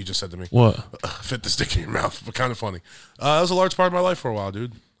gross what you just said to me. What? Fitness dick in your mouth, but kind of funny. That was a large part of my life for a while,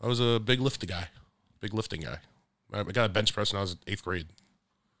 dude. I was a big lifting guy. I got a bench press when I was in 8th grade.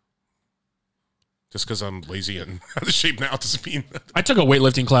 Just because I'm lazy and out of shape now doesn't mean that. I took a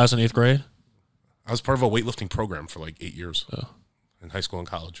weightlifting class in 8th grade. I was part of a weightlifting program for like 8 years in high school and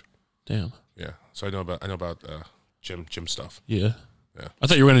college. Damn. Yeah, so I know about gym stuff. Yeah. Yeah. I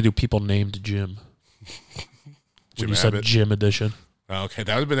thought you were going to do people named Jim. Jim you Abbott. said Jim edition. Okay,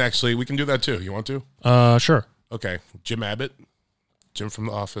 that would have been actually. We can do that too. You want to? Sure. Okay, Jim Abbott, Jim from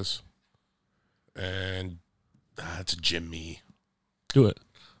The Office, and it's Jimmy. Do it.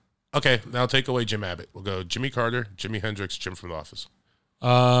 Okay, now take away Jim Abbott. We'll go Jimmy Carter, Jimi Hendrix, Jim from The Office.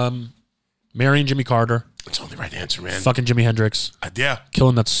 Marrying Jimmy Carter. That's the only right answer, man. Fucking Jimi Hendrix. Yeah.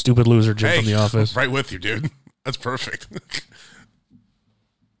 Killing that stupid loser Jim from The Office. Right with you, dude. That's perfect.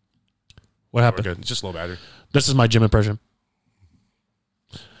 What happened? We're good. It's just low battery. This is my Jim impression.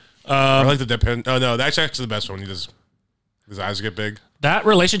 I like the deadpan. Oh, no, that's actually the best one. He does. His eyes get big. That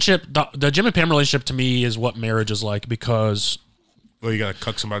relationship, the Jim and Pam relationship to me is what marriage is like because... Well, you got to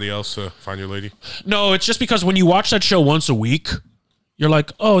cuck somebody else to find your lady? No, it's just because when you watch that show once a week, you're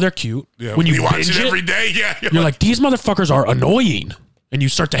like, oh, they're cute. Yeah, when you watch binge it every day, yeah. You're like, these motherfuckers are annoying. And you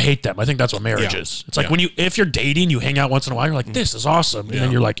start to hate them. I think that's what marriage is. It's like when if you're dating, you hang out once in a while, you're like, this is awesome. And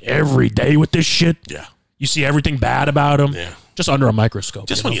then you're like, every day with this shit. Yeah. You see everything bad about them. Yeah. Just under a microscope.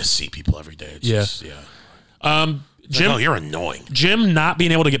 Just when you see people every day. It's just, Jim, like, oh, you're annoying. Jim not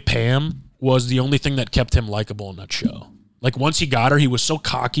being able to get Pam was the only thing that kept him likable in that show. Like, once he got her, he was so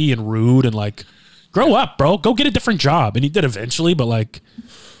cocky and rude and like, grow up, bro. Go get a different job. And he did eventually, but like,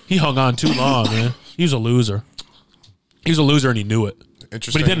 he hung on too long, man. He was a loser. He was a loser and he knew it.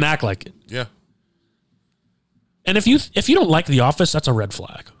 Interesting. But he didn't act like it. Yeah. And if you don't like The Office, that's a red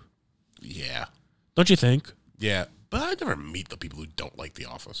flag. Yeah. Don't you think? Yeah. But I never meet the people who don't like The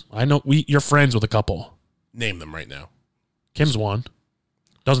Office. I know you're friends with a couple. Name them right now. Kim's one.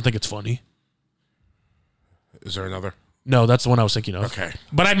 Doesn't think it's funny. Is there another? No, that's the one I was thinking of. Okay.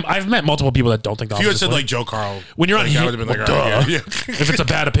 But I've met multiple people that don't think The If you had Office is said funny. like Joe Carl. When you're on like, I Hinge, would have been like, well, all right, duh. yeah. If it's a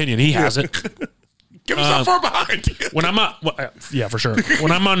bad opinion, he has it. Give us not far behind. When I'm on, yeah, for sure.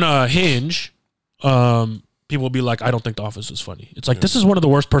 When I'm on Hinge, people will be like, I don't think The Office is funny. It's like, this is one of the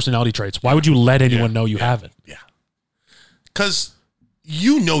worst personality traits. Why would you let anyone know you have it? Yeah. Because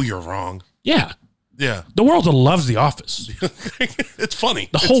you know you're wrong. Yeah. Yeah. The world loves The Office. It's funny.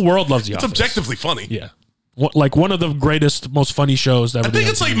 The whole world loves The It's Office. objectively funny. Yeah. Like one of the greatest, most funny shows that ever I think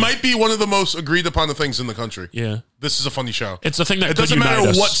did it's on like TV. might be one of the most agreed upon the things in the country. Yeah. This is a funny show. It's the thing that It could doesn't unite matter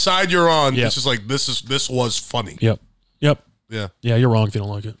us. what side you're on. Yep. It's just like this was funny. Yep. Yeah. Yeah, you're wrong if you don't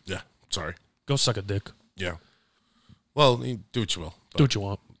like it. Yeah. Sorry. Go suck a dick. Yeah. Well, you do what you will. Do what you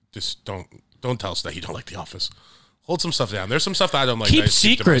want. Just don't tell us that you don't like The Office. Hold some stuff down. There's some stuff that I don't like. Keep that I just to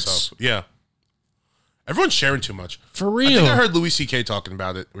secrets. myself. Yeah. Everyone's sharing too much. For I real. think I heard Louis C.K. talking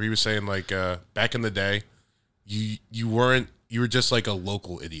about it, where he was saying like back in the day, you were just like a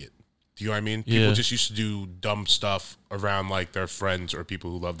local idiot. Do you know what I mean? People Yeah. just used to do dumb stuff around like their friends or people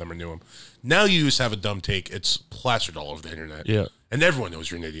who loved them or knew them. Now you just have a dumb take. It's plastered all over the internet. Yeah. And everyone knows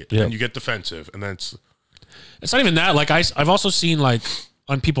you're an idiot. Yeah. And you get defensive. And then it's It's not even that. Like I've also seen like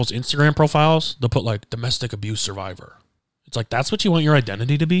on people's Instagram profiles, they'll put like domestic abuse survivor. It's like, that's what you want your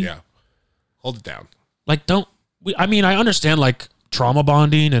identity to be? yeah. Hold it down. Like, I mean, I understand like trauma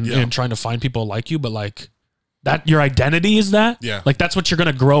bonding and trying to find people like you, but like that your identity is that? Yeah. Like that's what you're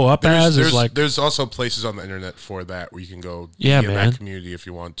going to grow up as is like, there's also places on the internet for that where you can go Yeah, be in man. that community if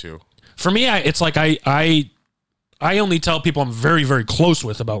you want to. for me, it's like I only tell people I'm very, very close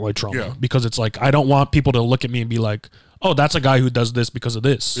with about my trauma Yeah. because it's like, I don't want people to look at me and be like, oh, that's a guy who does this because of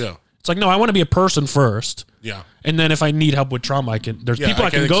this. Yeah. It's like, no, I want to be a person first. Yeah. And then if I need help with trauma, there's Yeah, people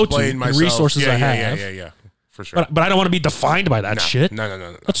I can go to explain and myself. resources I have. Yeah. For sure. But I don't want to be defined by that shit.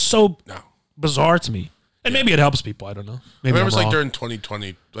 No. That's so No. bizarre to me. And maybe it helps people. I don't know. Maybe I remember I'm it's like wrong. during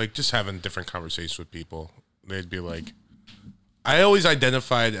 2020, like just having different conversations with people. They'd be like, I always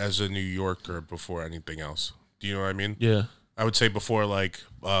identified as a New Yorker before anything else. Do you know what I mean? Yeah. I would say before like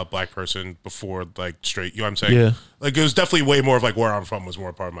black person, before like straight. You know what I'm saying? Yeah. Like it was definitely way more of like where I'm from was more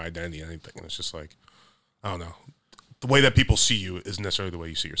a part of my identity than anything. And it's just like, I don't know. The way that people see you isn't necessarily the way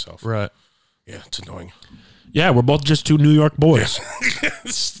you see yourself. Right. Yeah, it's annoying. Yeah, we're both just two New York boys.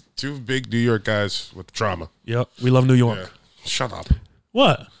 It's two big New York guys with trauma. Yep. We love New York. Yeah. Shut up.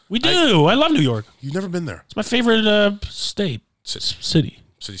 What? We do. I love New York. You've never been there. It's my favorite state. City.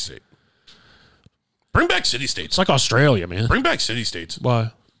 City state. Bring back city states. It's like Australia, man. Bring back city states.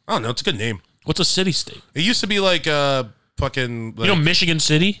 Why? I don't know. It's a good name. What's a city state? It used to be like fucking. Like, You know Michigan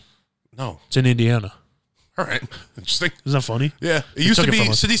City? no. It's in Indiana. All right. Interesting. Isn't that funny? Yeah. It used took to it from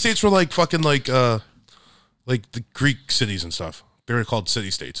be us. city states were like fucking like the Greek cities and stuff. They were called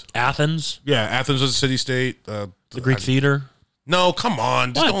city states. Athens, Yeah. Athens was a city state. the Greek theater, No, come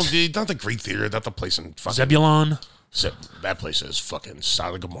on. Just What? don't. Not the Greek theater. Not the place in fucking. Zebulon. That place is fucking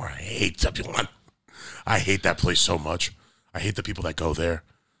Sodom and Gomorrah. I hate Zebulon. I hate that place so much. I hate the people that go there.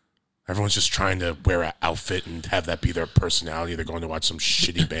 Everyone's just trying to wear an outfit and have that be their personality. They're going to watch some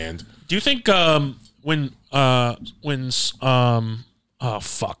shitty band. Do you think when oh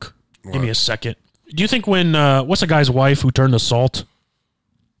fuck, give me a second. Do you think when what's the guy's wife who turned to salt?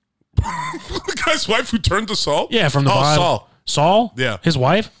 The guy's wife who turned to salt? Yeah, from the Bible. Saul. Saul? Yeah. His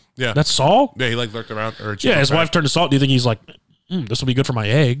wife? Yeah. That's Saul? Yeah, he like lurked around. Or Yeah, his wife turned to salt. Do you think he's like, this will be good for my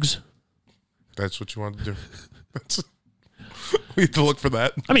eggs? That's what you want to do. We have to look for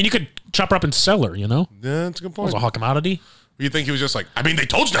that. I mean, you could chop her up and sell her, you know? Yeah, that's a good That was point. a hot commodity. You think he was just like, I mean, they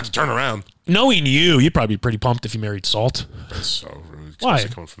told you not to turn around. Knowing you, you'd probably be pretty pumped if you married Salt. That's so rude. Why?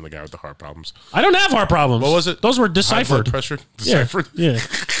 Especially coming from the guy with the heart problems. I don't have heart problems. What was it? Those were High blood deciphered. pressure? Yeah. Deciphered? Yeah.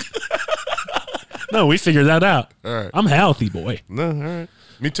 No, we figured that out. All right. I'm healthy, boy. No, all right.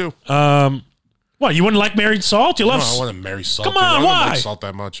 Me too. What, you wouldn't like married Salt? You love... I want to marry salt. Come dude. on, I don't why? like salt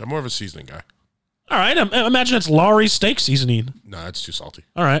that much. I'm more of a seasoning guy. All right, imagine it's Laurie's steak seasoning. No, it's too salty.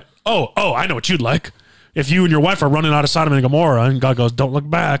 All right. Oh, I know what you'd like. If you and your wife are running out of Sodom and Gomorrah and God goes, don't look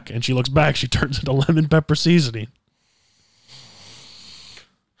back, and she looks back, she turns into lemon pepper seasoning.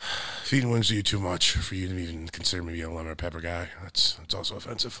 Feeding wounds you too much for you to even consider me a lemon or pepper guy. That's also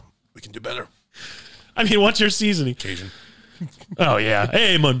offensive. We can do better. I mean, what's your seasoning? Cajun. Oh, yeah.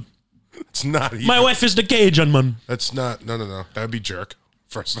 Hey, man. It's not even. My wife is the Cajun, man. That's not. No. That would be jerk.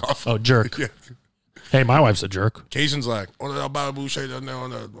 First off. Oh, jerk. Yeah. Hey, my wife's a jerk. Cajun's like, well,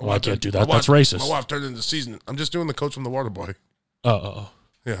 I can't do that. That's racist. My wife turned into seasoning. I'm just doing the Coach from the Water Boy. Oh.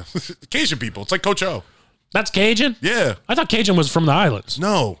 Yeah. Cajun people. It's like Coach O. That's Cajun? Yeah. I thought Cajun was from the islands.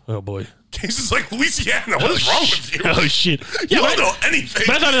 No. Oh, boy. Cajun's like Louisiana. What is wrong with you? Oh, shit. You Yeah, don't know anything.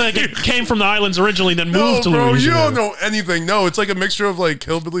 But I thought like, it came from the islands originally, then No, moved to bro, you Louisiana. don't know anything. No, it's like a mixture of like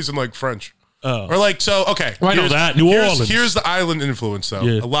hillbillies and like French. Oh. Or like, so, okay. I know here's- that. New here's- Orleans. Here's the island influence, though.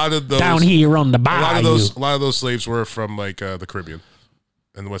 Yeah. A lot of those. Down here on the A bayou. lot of those slaves were from like the Caribbean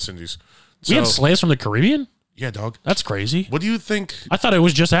and the West Indies. We had So- slaves from the Caribbean? Yeah, dog. That's crazy. What do you think? I thought it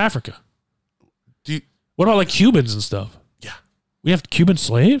was just Africa. Do you, What about like Cubans and stuff? yeah, We have Cuban they're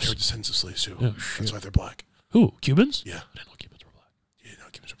slaves? descendants of slaves too. Oh, That's why they're black. Who? Cubans? Yeah. I didn't know Cubans were black. You know,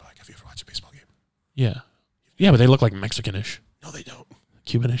 Cubans are black. Have you ever watched a baseball game? Yeah. Yeah, but they look like Mexican-ish. No, they don't.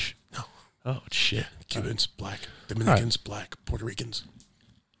 Cubanish? No. Oh, shit. Cubans, black. Dominicans, black. Puerto Ricans,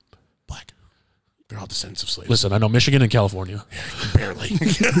 black. They're all descendants of slaves. Listen, I know Michigan and California. Barely.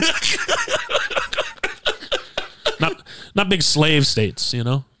 Not big slave states, you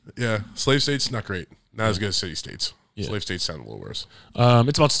know? Yeah, slave states, not great. Not as good as city states. Yeah. Slave states sound a little worse.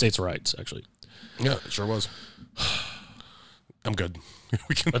 It's about states' rights, actually. Yeah, it sure was. I'm good.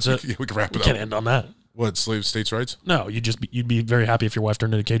 We can. That's it. Yeah, we can wrap it Can't up. end on that. What, slave states' rights? No, you'd be very happy if your wife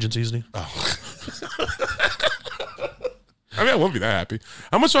turned into Cajun seasoning. Oh. I mean, I wouldn't be that happy.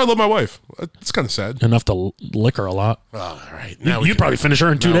 How much do I love my wife? It's kind of sad. Enough to lick her a lot. Oh, all right. Now You'd probably finish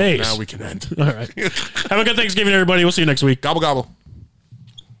her in 2 days. Now we can end. All right. Have a good Thanksgiving, everybody. We'll see you next week. Gobble, gobble.